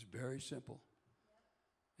complicated. It's very simple.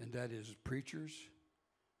 And that is preachers,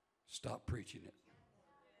 stop preaching it.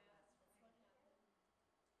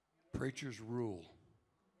 Preachers rule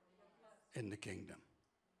in the kingdom.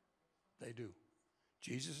 They do.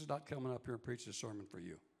 Jesus is not coming up here and preaching a sermon for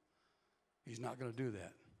you. He's not going to do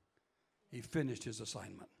that. He finished his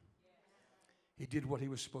assignment. He did what he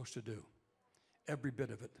was supposed to do. Every bit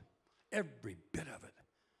of it. Every bit of it.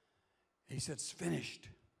 He said, it's finished.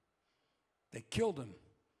 They killed him.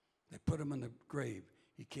 They put him in the grave.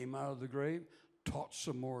 He came out of the grave, taught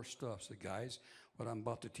some more stuff. So guys, what I'm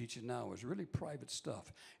about to teach you now is really private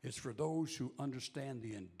stuff. It's for those who understand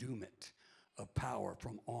the endowment of power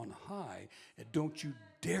from on high. And don't you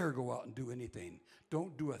dare go out and do anything.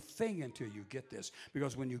 Don't do a thing until you get this.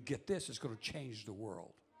 Because when you get this, it's going to change the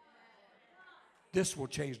world. This will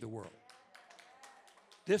change the world.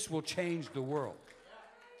 This will change the world.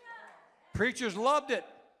 Preachers loved it.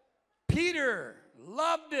 Peter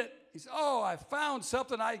loved it. He said, oh, I found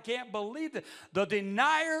something. I can't believe it. The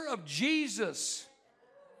denier of Jesus.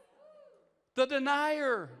 The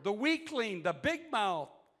denier, the weakling, the big mouth,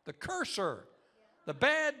 the cursor, the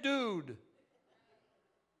bad dude.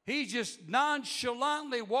 He's just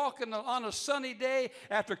nonchalantly walking on a sunny day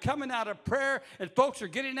after coming out of prayer, and folks are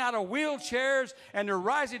getting out of wheelchairs and they're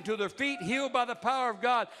rising to their feet, healed by the power of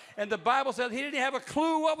God. And the Bible says he didn't have a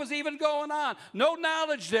clue what was even going on. No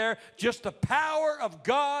knowledge there, just the power of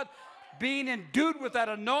God being endued with that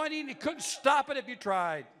anointing. He couldn't stop it if you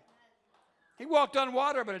tried. He walked on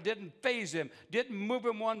water, but it didn't faze him, didn't move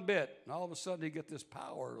him one bit. And all of a sudden, he get this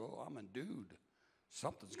power. Oh, I'm endued.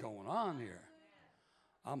 Something's going on here.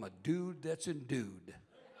 I'm a dude that's endued.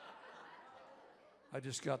 I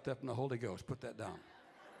just got that from the Holy Ghost. Put that down.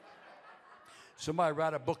 Somebody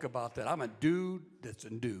write a book about that. I'm a dude that's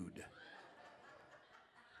endued.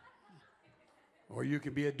 Or you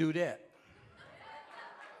can be a dudette.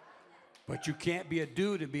 But you can't be a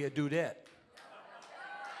dude and be a dudette.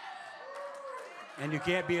 And you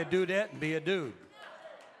can't be a dudette and be a dude.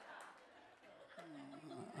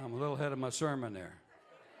 I'm a little ahead of my sermon there.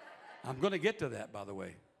 I'm going to get to that, by the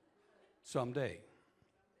way, someday,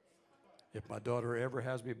 if my daughter ever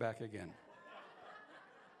has me back again.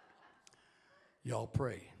 Y'all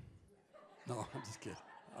pray. No, I'm just kidding.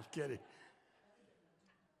 I'm kidding.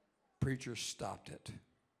 Preachers stopped it.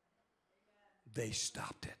 They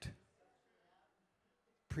stopped it.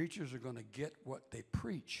 Preachers are going to get what they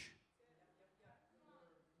preach.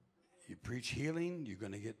 You preach healing, you're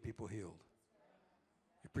going to get people healed.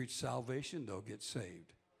 You preach salvation, they'll get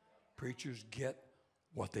saved. Preachers get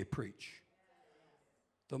what they preach.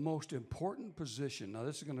 The most important position, now I'm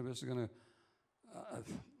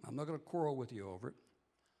not going to quarrel with you over it,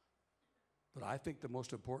 but I think the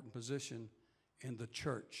most important position in the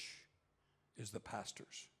church is the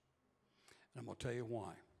pastors. And I'm going to tell you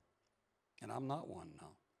why. And I'm not one now,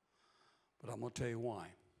 but I'm going to tell you why.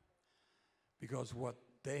 Because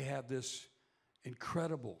they have this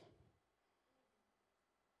incredible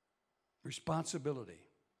responsibility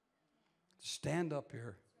to stand up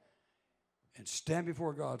here and stand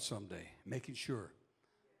before God someday, making sure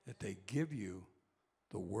that they give you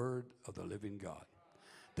the word of the living God.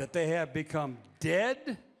 That they have become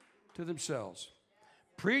dead to themselves.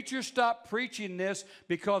 Preachers stopped preaching this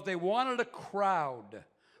because they wanted a crowd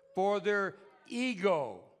for their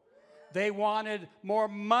ego. They wanted more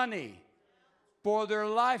money for their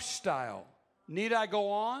lifestyle. Need I go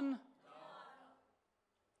on?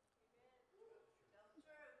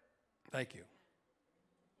 Thank you.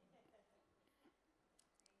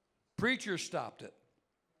 Preachers stopped it.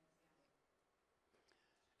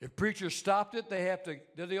 If preachers stopped it,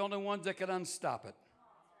 they're the only ones that can unstop it.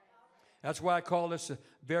 That's why I call this a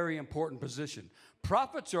very important position.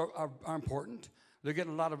 Prophets are important. They're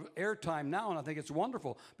getting a lot of airtime now, and I think it's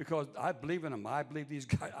wonderful because I believe in them. I believe these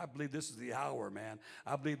guys, I believe this is the hour, man.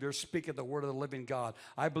 I believe they're speaking the word of the living God.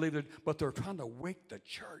 I believe that, but they're trying to wake the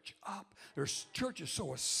church up. Their church is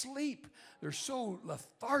so asleep. They're so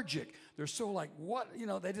lethargic. They're so like, what? You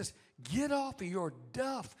know, they just get off of your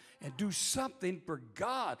duff and do something for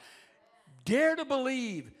God. Dare to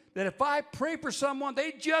believe that if I pray for someone,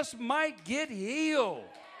 they just might get healed.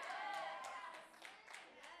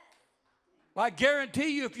 I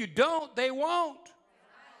guarantee you, if you don't, they won't.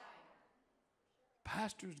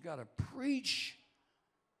 Pastor's got to preach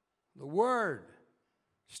the word.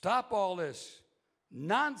 Stop all this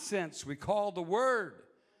nonsense we call the word.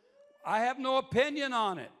 I have no opinion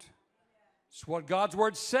on it. It's what God's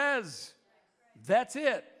word says. That's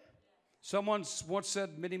it. Someone once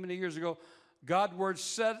said many, many years ago, God's word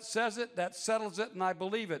says it, that settles it, and I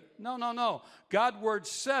believe it. No, no, no. God's word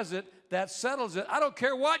says it, that settles it. I don't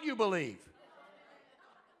care what you believe.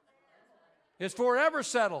 It's forever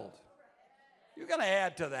settled. You're going to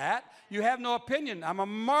add to that. You have no opinion. I'm a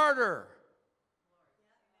martyr.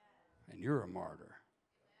 And you're a martyr.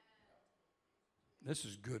 This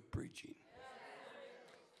is good preaching.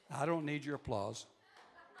 I don't need your applause.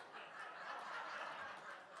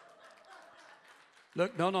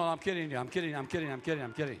 Look, no, I'm kidding you. I'm kidding.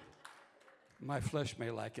 My flesh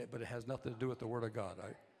may like it, but it has nothing to do with the Word of God,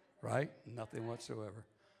 right? Nothing whatsoever.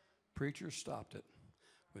 Preachers stopped it.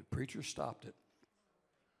 When preachers stopped it,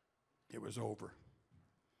 It was over.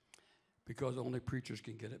 Because only preachers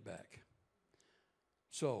can get it back.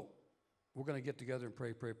 So, we're going to get together and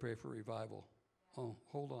pray for revival. Oh,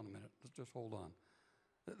 hold on a minute. Let's just hold on.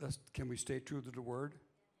 Can we stay true to the word?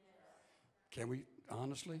 Can we,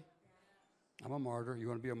 honestly? I'm a martyr. You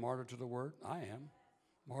want to be a martyr to the word? I am.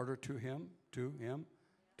 Martyr to him, to him,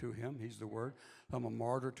 to him. He's the word. I'm a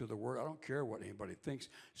martyr to the word. I don't care what anybody thinks.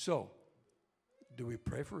 So, do we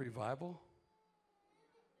pray for revival?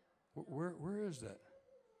 Where is that?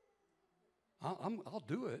 I'll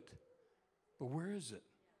do it, but where is it?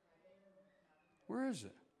 Where is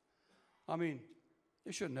it? I mean,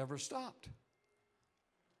 it should have never stopped.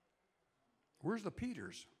 Where's the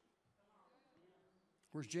Peters?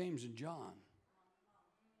 Where's James and John?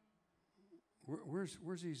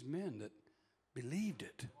 Where's these men that believed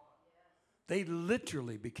it? They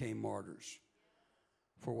literally became martyrs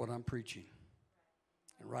for what I'm preaching.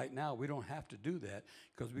 And right now, we don't have to do that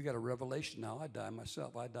because we got a revelation now. I die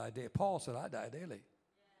myself. I die daily. Paul said, I die daily.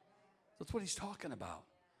 That's what he's talking about.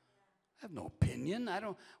 I have no opinion.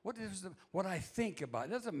 What I think about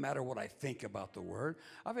it. It doesn't matter what I think about the word.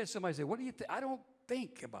 I've had somebody say, what do you think? I don't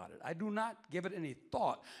think about it. I do not give it any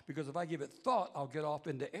thought, because if I give it thought, I'll get off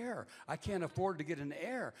into error. I can't afford to get into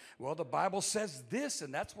error. Well, the Bible says this,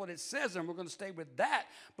 and that's what it says, and we're going to stay with that.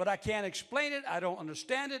 But I can't explain it. I don't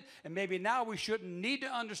understand it. And maybe now we shouldn't need to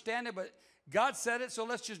understand it, but God said it, so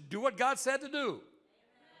let's just do what God said to do. Amen.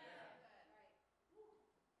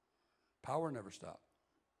 Power never stopped.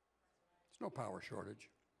 There's no power shortage.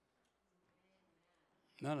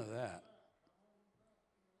 None of that.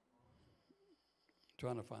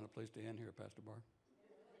 Trying to find a place to end here, Pastor Barr.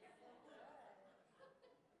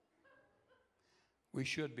 We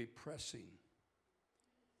should be pressing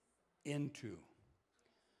into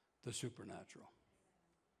the supernatural.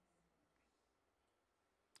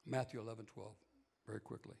 Matthew 11:12, very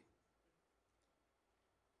quickly.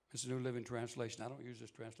 It's a New Living Translation. I don't use this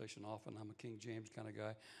translation often. I'm a King James kind of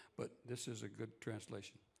guy, but this is a good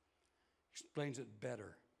translation. Explains it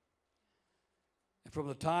better. And from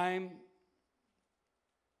the time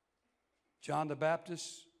John the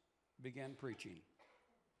Baptist began preaching.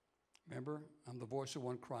 Remember, I'm the voice of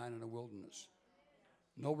one crying in the wilderness.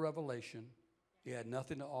 No revelation. He had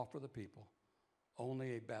nothing to offer the people.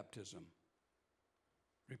 Only a baptism.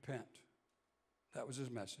 Repent. That was his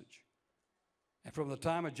message. And from the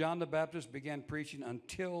time of John the Baptist began preaching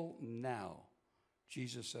until now,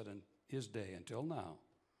 Jesus said in his day, until now,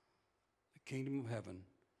 the kingdom of heaven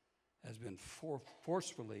has been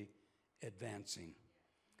forcefully advancing.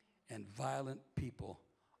 And violent people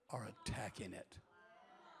are attacking it.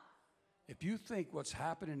 If you think what's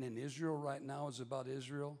happening in Israel right now is about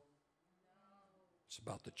Israel, it's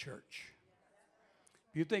about the church.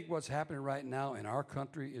 If you think what's happening right now in our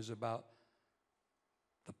country is about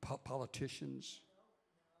the politicians,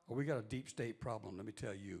 well, we got a deep state problem, let me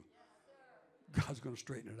tell you. God's going to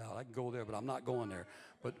straighten it out. I can go there, but I'm not going there.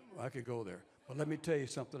 But I could go there. But let me tell you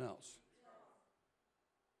something else.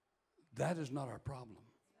 That is not our problem.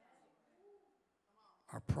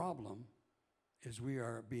 Our problem is we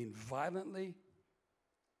are being violently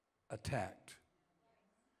attacked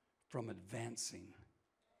from advancing.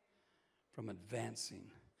 From advancing.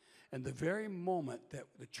 And the very moment that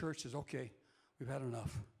the church says, okay, we've had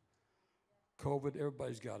enough. COVID,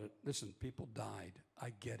 everybody's got it. Listen, people died.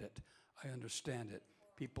 I get it. I understand it.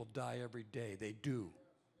 People die every day. They do.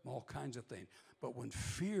 All kinds of things. But when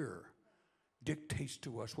fear dictates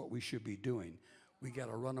to us what we should be doing, we got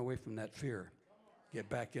to run away from that fear. Get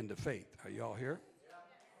back into faith. Are you all here?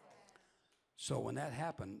 So when that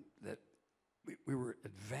happened, that we were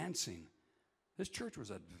advancing. This church was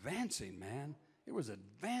advancing, man. It was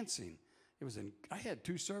advancing. I had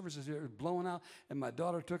 2 services here, it was blowing out, and my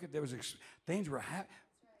daughter took it. There was things were happening.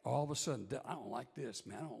 All of a sudden, I don't like this,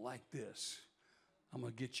 man. I don't like this. I'm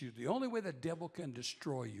going to get you. The only way the devil can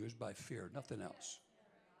destroy you is by fear, nothing else.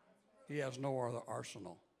 He has no other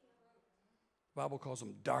arsenal. The Bible calls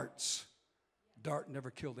them darts. Dart never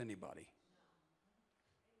killed anybody.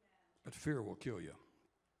 But fear will kill you.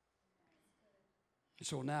 And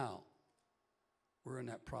so now, we're in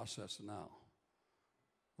that process now.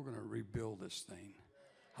 We're going to rebuild this thing.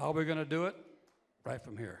 How are we going to do it? Right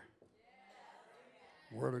from here.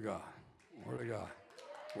 Word of God. Word of God.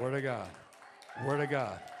 Word of God. Word of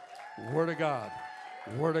God. Word of God.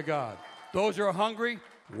 Word of God. Those who are hungry,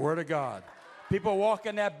 Word of God. People walk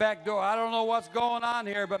in that back door. I don't know what's going on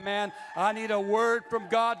here, but man, I need a word from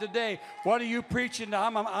God today. What are you preaching?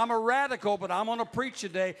 I'm a radical, but I'm going to preach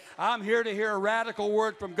today. I'm here to hear a radical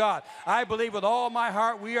word from God. I believe with all my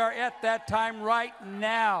heart we are at that time right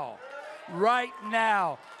now. Right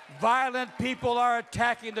now. Violent people are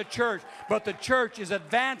attacking the church, but the church is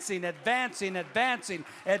advancing, advancing, advancing,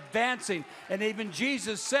 advancing. And even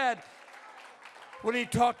Jesus said, when he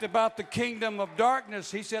talked about the kingdom of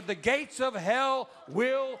darkness, he said, the gates of hell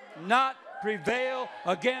will not prevail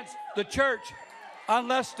against the church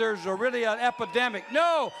unless there's really an epidemic.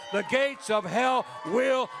 No, the gates of hell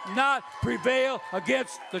will not prevail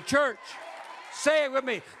against the church. Say it with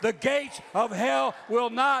me. The gates of hell will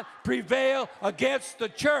not prevail against the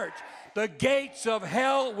church. The gates of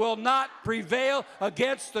hell will not prevail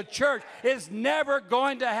against the church. It's never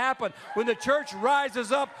going to happen. When the church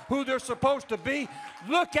rises up who they're supposed to be,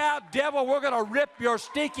 look out, devil, we're going to rip your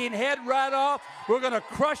stinking head right off. We're going to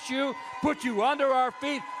crush you, put you under our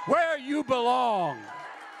feet where you belong.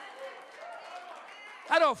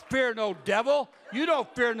 I don't fear no devil. You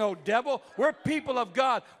don't fear no devil. We're people of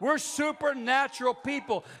God. We're supernatural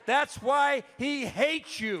people. That's why he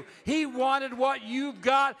hates you. He wanted what you've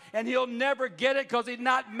got, and he'll never get it because he's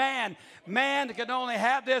not man. Man can only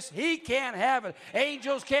have this. He can't have it.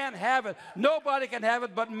 Angels can't have it. Nobody can have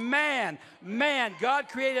it but man. Man. God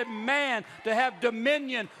created man to have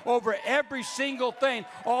dominion over every single thing,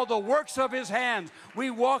 all the works of his hands.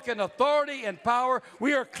 We walk in authority and power.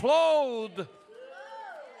 We are clothed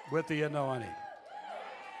with the anointing.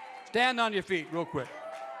 Stand on your feet real quick.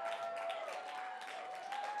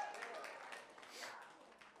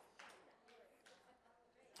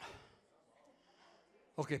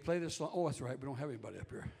 Okay, play this song. Oh, that's right. We don't have anybody up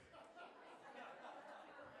here.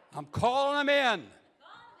 I'm calling them in.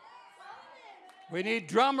 We need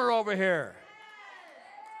drummer over here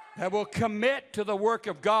that will commit to the work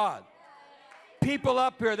of God. People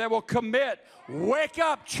up here that will commit. Wake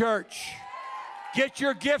up, church. Get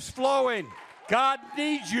your gifts flowing. God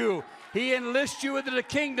needs you. He enlists you into the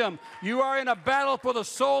kingdom. You are in a battle for the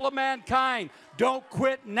soul of mankind. Don't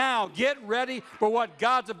quit now. Get ready for what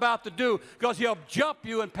God's about to do, because he'll jump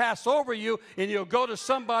you and pass over you, and he'll go to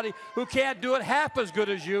somebody who can't do it half as good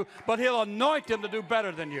as you, but he'll anoint him to do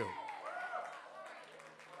better than you.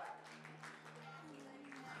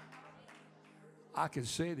 I can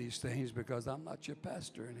say these things because I'm not your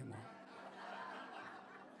pastor anymore.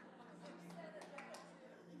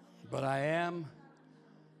 But I am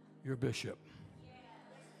your bishop.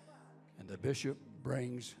 And the bishop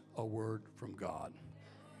brings a word from God.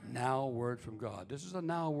 Now word from God. This is a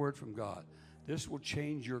now word from God. This will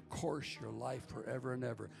change your course, your life forever and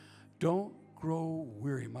ever. Don't grow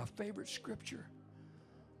weary. My favorite scripture.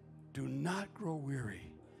 Do not grow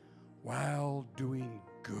weary while doing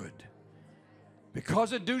good.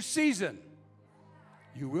 Because in due season,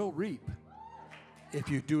 you will reap if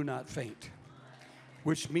you do not faint.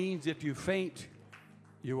 Which means if you faint,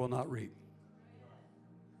 you will not reap.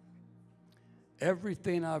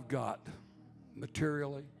 Everything I've got,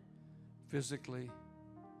 materially, physically,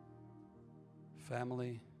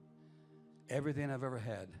 family, everything I've ever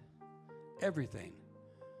had, everything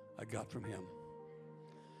I got from him.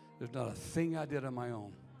 There's not a thing I did on my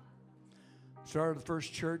own. Started the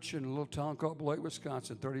first church in a little town called Pruitt,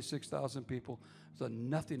 Wisconsin, 36,000 people. It was a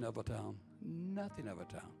nothing of a town, nothing of a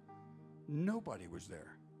town. Nobody was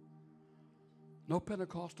there. No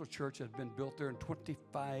Pentecostal church had been built there in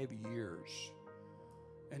 25 years.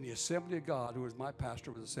 And the Assembly of God, who was my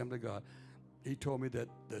pastor with the Assembly of God, he told me that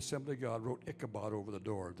the Assembly of God wrote Ichabod over the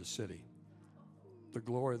door of the city. The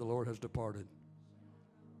glory of the Lord has departed.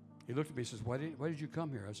 He looked at me and says, why did you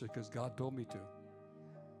come here? I said, because God told me to.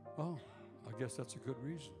 Oh, I guess that's a good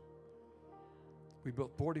reason. We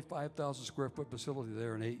built 45,000 square foot facility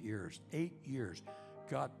there in 8 years. 8 years.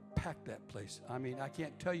 God packed that place. I mean, I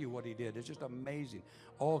can't tell you what he did. It's just amazing.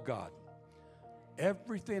 All God.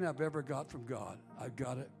 Everything I've ever got from God, I've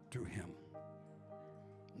got it through him.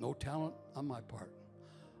 No talent on my part.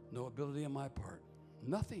 No ability on my part.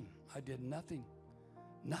 Nothing. I did nothing.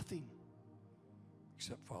 Nothing.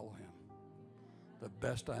 Except follow him. The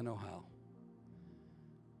best I know how.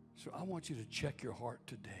 So I want you to check your heart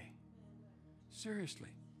today. Seriously.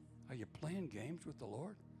 Are you playing games with the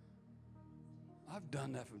Lord? I've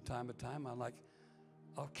done that from time to time.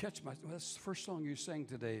 I'll catch my, that's the first song you sang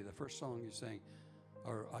today, the first song you sang,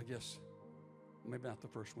 or I guess, maybe not the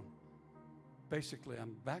first one. Basically,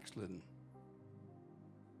 I'm backslidden,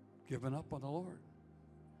 giving up on the Lord.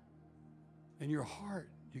 In your heart,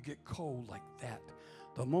 you get cold like that.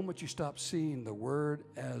 The moment you stop seeing the word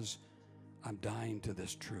as, I'm dying to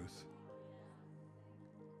this truth.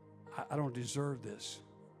 I don't deserve this.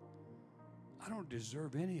 I don't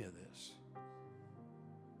deserve any of this.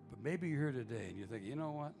 But maybe you're here today and you think, you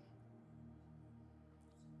know what?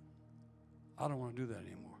 I don't want to do that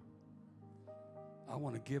anymore. I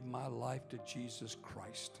want to give my life to Jesus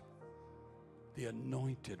Christ. the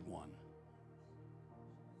anointed one.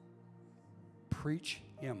 Preach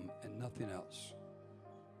him and nothing else.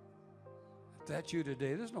 If that's you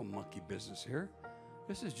today, there's no monkey business here.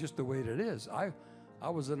 This is just the way that it is. I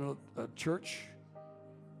was in a church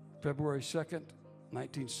February 2nd,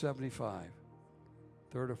 1975,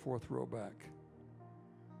 third or fourth row back.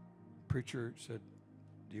 Preacher said,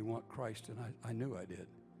 "Do you want Christ?" And I knew I did.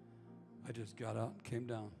 I just got out and came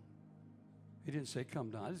down. He didn't say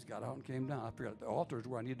come down. I just got out and came down. I figured the altar is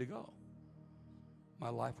where I need to go. My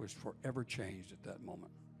life was forever changed at that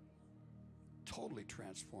moment. Totally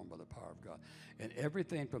transformed by the power of God. And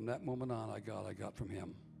everything from that moment on I got from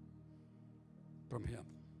him. From him.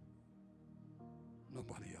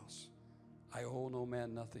 Nobody else. I owe no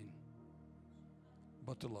man nothing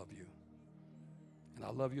but to love you. And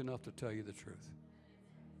I love you enough to tell you the truth.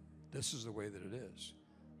 This is the way that it is.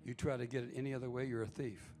 You try to get it any other way, you're a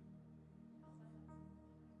thief.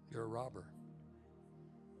 You're a robber.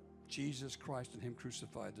 Jesus Christ and him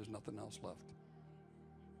crucified, there's nothing else left.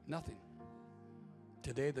 Nothing.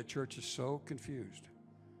 Today the church is so confused.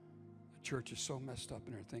 The church is so messed up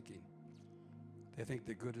in their thinking. They think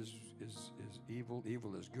that good is evil,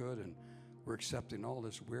 evil is good, and we're accepting all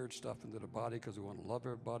this weird stuff into the body because we want to love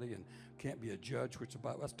everybody and can't be a judge, which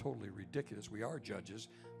that's totally ridiculous. We are judges.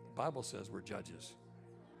 The Bible says we're judges.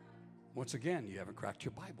 Once again, you haven't cracked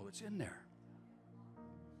your Bible. It's in there.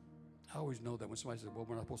 I always know that when somebody says, well,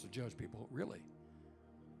 we're not supposed to judge people. Really?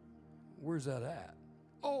 Where's that at?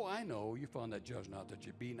 Oh, I know. You found that judge not that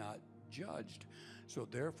you be not judged. So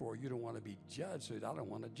therefore, you don't want to be judged, so I don't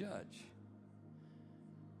want to judge.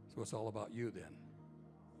 So it's all about you then.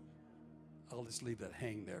 I'll just leave that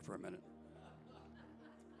hang there for a minute.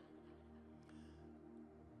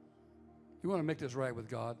 You want to make this right with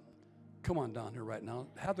God? Come on down here right now.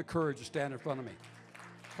 Have the courage to stand in front of me.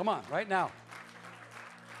 Come on, right now.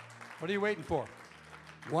 What are you waiting for?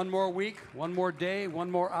 One more week, one more day,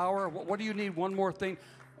 one more hour? What do you need? One more thing?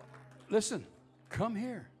 Listen, come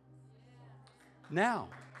here. Now,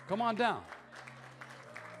 come on down.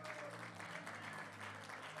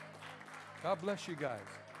 God bless you guys.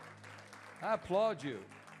 I applaud you.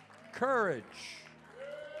 Courage.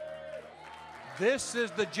 This is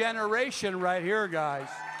the generation right here, guys.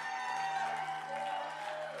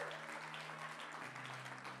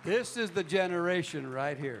 This is the generation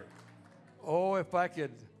right here. Oh, if I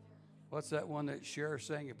could, what's that one that Cher's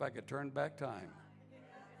sang? If I could turn back time.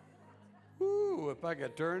 Woo, if I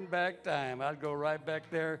could turn back time, I'd go right back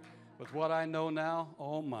there with what I know now.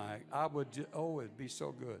 Oh my, it'd be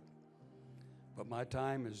so good. But my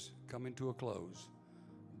time is coming to a close.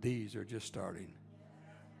 These are just starting.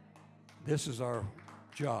 This is our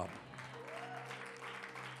job.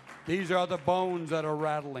 These are the bones that are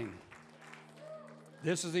rattling.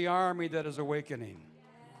 This is the army that is awakening.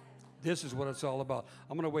 This is what it's all about.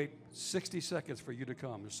 I'm going to wait 60 seconds for you to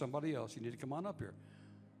come. There's somebody else. You need to come on up here.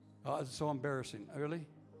 It's so embarrassing. Really?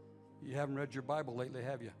 You haven't read your Bible lately,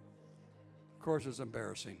 have you? Of course it's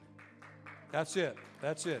embarrassing. That's it.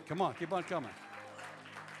 That's it. Come on. Keep on coming.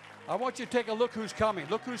 I want you to take a look who's coming.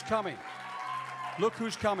 Look who's coming. Look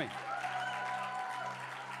who's coming.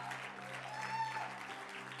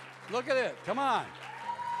 Look at it. Come on.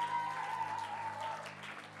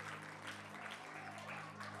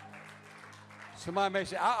 Somebody may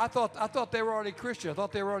say, I thought they were already Christian. I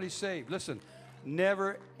thought they were already saved. Listen,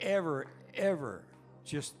 never, ever, ever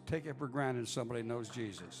just take it for granted somebody knows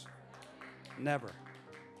Jesus. Never.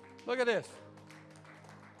 Look at this.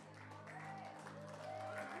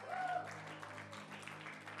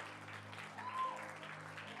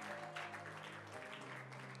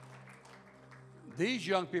 These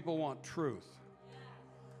young people want truth.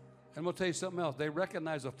 And we'll tell you something else. They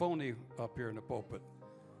recognize a phony up here in the pulpit.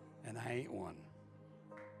 And I ain't one.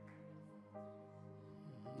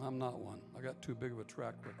 I'm not one. I got too big of a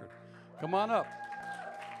track record. Come on up.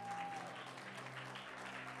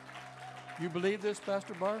 You believe this,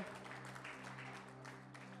 Pastor Barr?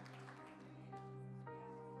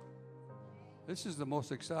 This is the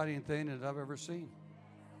most exciting thing that I've ever seen.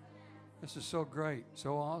 This is so great,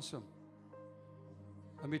 so awesome.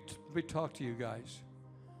 Let me talk to you guys.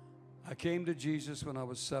 I came to Jesus when I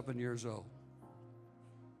was 7 years old.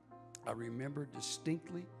 I remember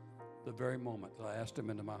distinctly the very moment that I asked him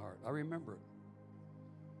into my heart. I remember it.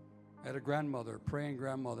 I had a grandmother, a praying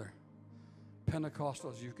grandmother, Pentecostal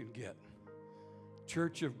as you can get.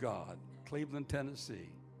 Church of God, Cleveland, Tennessee.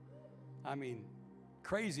 I mean,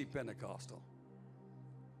 crazy Pentecostal.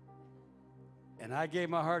 And I gave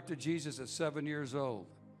my heart to Jesus at 7 years old.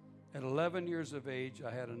 At 11 years of age, I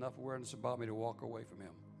had enough awareness about me to walk away from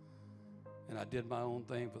him. And I did my own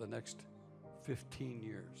thing for the next 15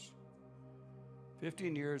 years.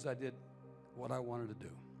 15 years I did what I wanted to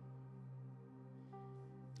do.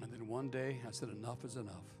 And then one day I said, enough is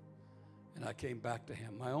enough. And I came back to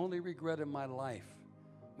him. My only regret in my life,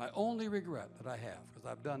 my only regret that I have, because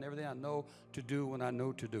I've done everything I know to do when I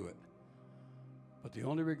know to do it. But the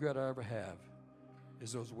only regret I ever have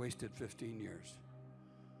is those wasted 15 years.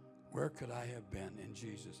 Where could I have been in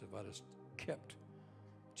Jesus if I just kept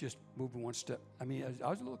just moving one step? I mean, I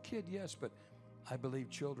was a little kid, yes, but I believe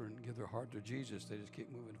children give their heart to Jesus. They just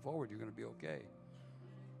keep moving forward. You're going to be okay.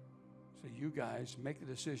 So you guys, make the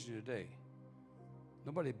decision today.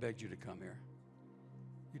 Nobody begged you to come here.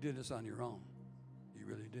 You did this on your own. You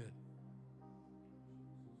really did.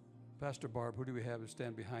 Pastor Barb, who do we have to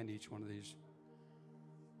stand behind each one of these?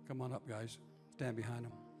 Come on up, guys. Stand behind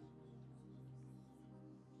them.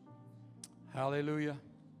 Hallelujah.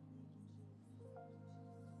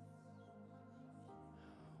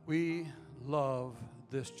 We love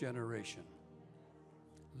this generation.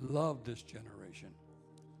 Love this generation.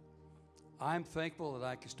 I'm thankful that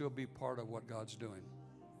I can still be part of what God's doing.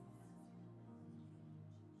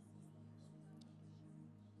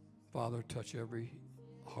 Father, touch every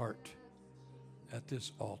heart at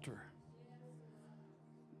this altar.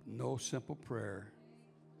 No simple prayer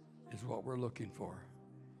is what we're looking for.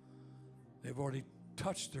 They've already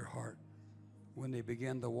touched their heart when they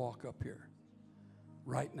began to walk up here.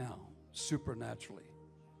 Right now, supernaturally,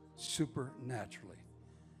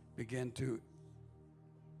 begin to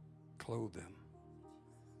clothe them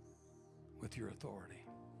with your authority.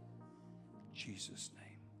 Jesus'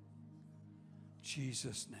 name.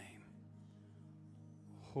 Jesus' name.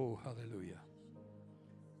 Oh, hallelujah.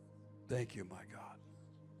 Thank you, my God.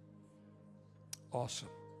 Awesome.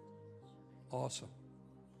 Awesome.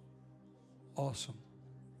 Awesome.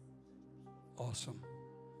 Awesome.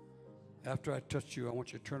 After I touch you, I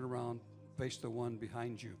want you to turn around, face the one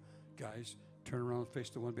behind you. Guys, turn around, face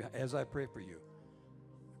the one behind, as I pray for you.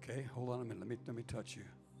 Okay, hold on a minute. Let me touch you.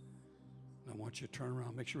 I want you to turn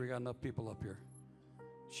around. Make sure we got enough people up here.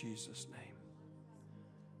 Jesus' name.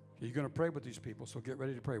 You're going to pray with these people, so get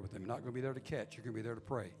ready to pray with them. You're not going to be there to catch. You're going to be there to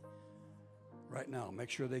pray. Right now, make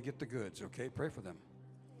sure they get the goods, okay? Pray for them.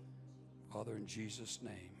 Father, in Jesus'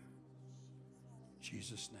 name.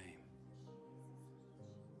 Jesus' name.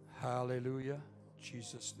 Hallelujah.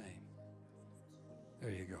 Jesus' name.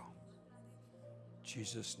 There you go.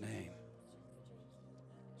 Jesus' name.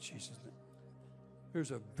 Jesus' name.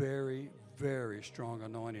 There's a very, very strong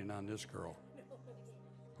anointing on this girl.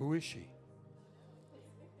 Who is she?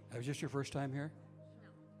 Is this just your first time here? No.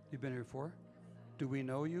 You've been here before? Do we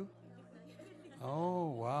know you? Oh,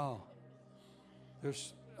 wow.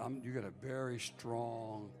 You got a very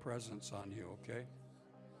strong presence on you, okay?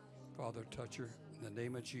 Father, touch her in the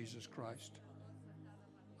name of Jesus Christ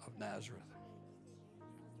of Nazareth.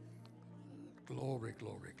 Glory,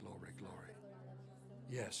 glory, glory, glory.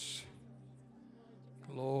 Yes.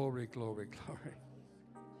 Glory, glory, glory.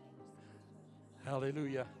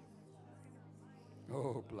 Hallelujah.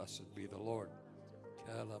 Oh, blessed be the Lord.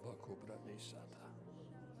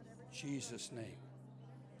 Jesus' name.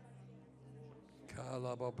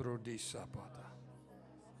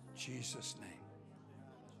 Jesus' name.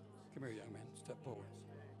 Come here, young man. Step forward.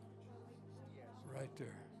 Right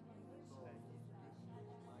there.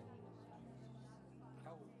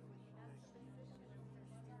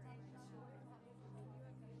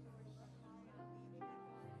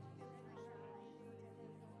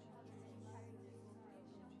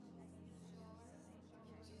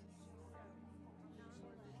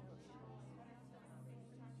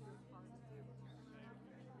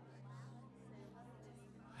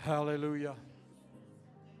 Hallelujah.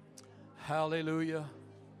 Hallelujah.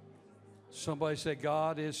 Somebody say,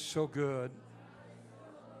 God is so good.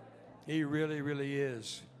 He really, really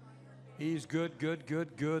is. He's good, good,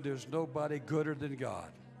 good, good. There's nobody gooder than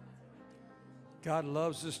God. God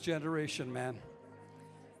loves this generation, man.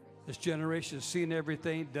 This generation has seen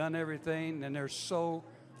everything, done everything, and they're so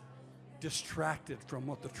distracted from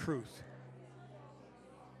what the truth.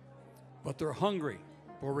 But they're hungry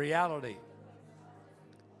for reality.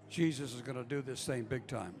 Jesus is going to do this thing big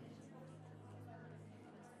time.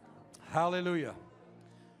 Hallelujah.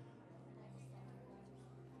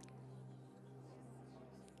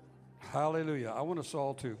 Hallelujah. I want us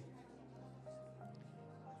all to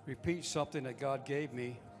repeat something that God gave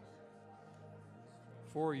me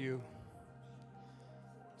for you.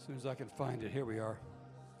 As soon as I can find it, here we are.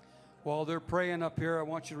 While they're praying up here, I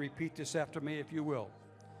want you to repeat this after me, if you will.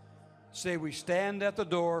 Say, we stand at the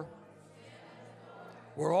door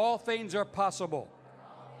where all things are possible.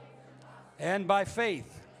 And by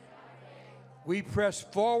faith, we press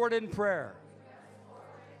forward in prayer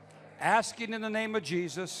asking in the name of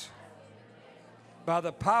Jesus, by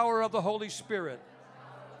the power of the Holy Spirit,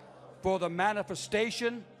 for the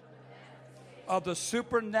manifestation of the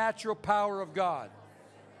supernatural power of God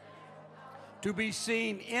to be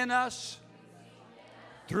seen in us,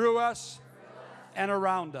 through us, and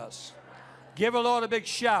around us. Give the Lord a big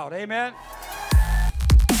shout. Amen.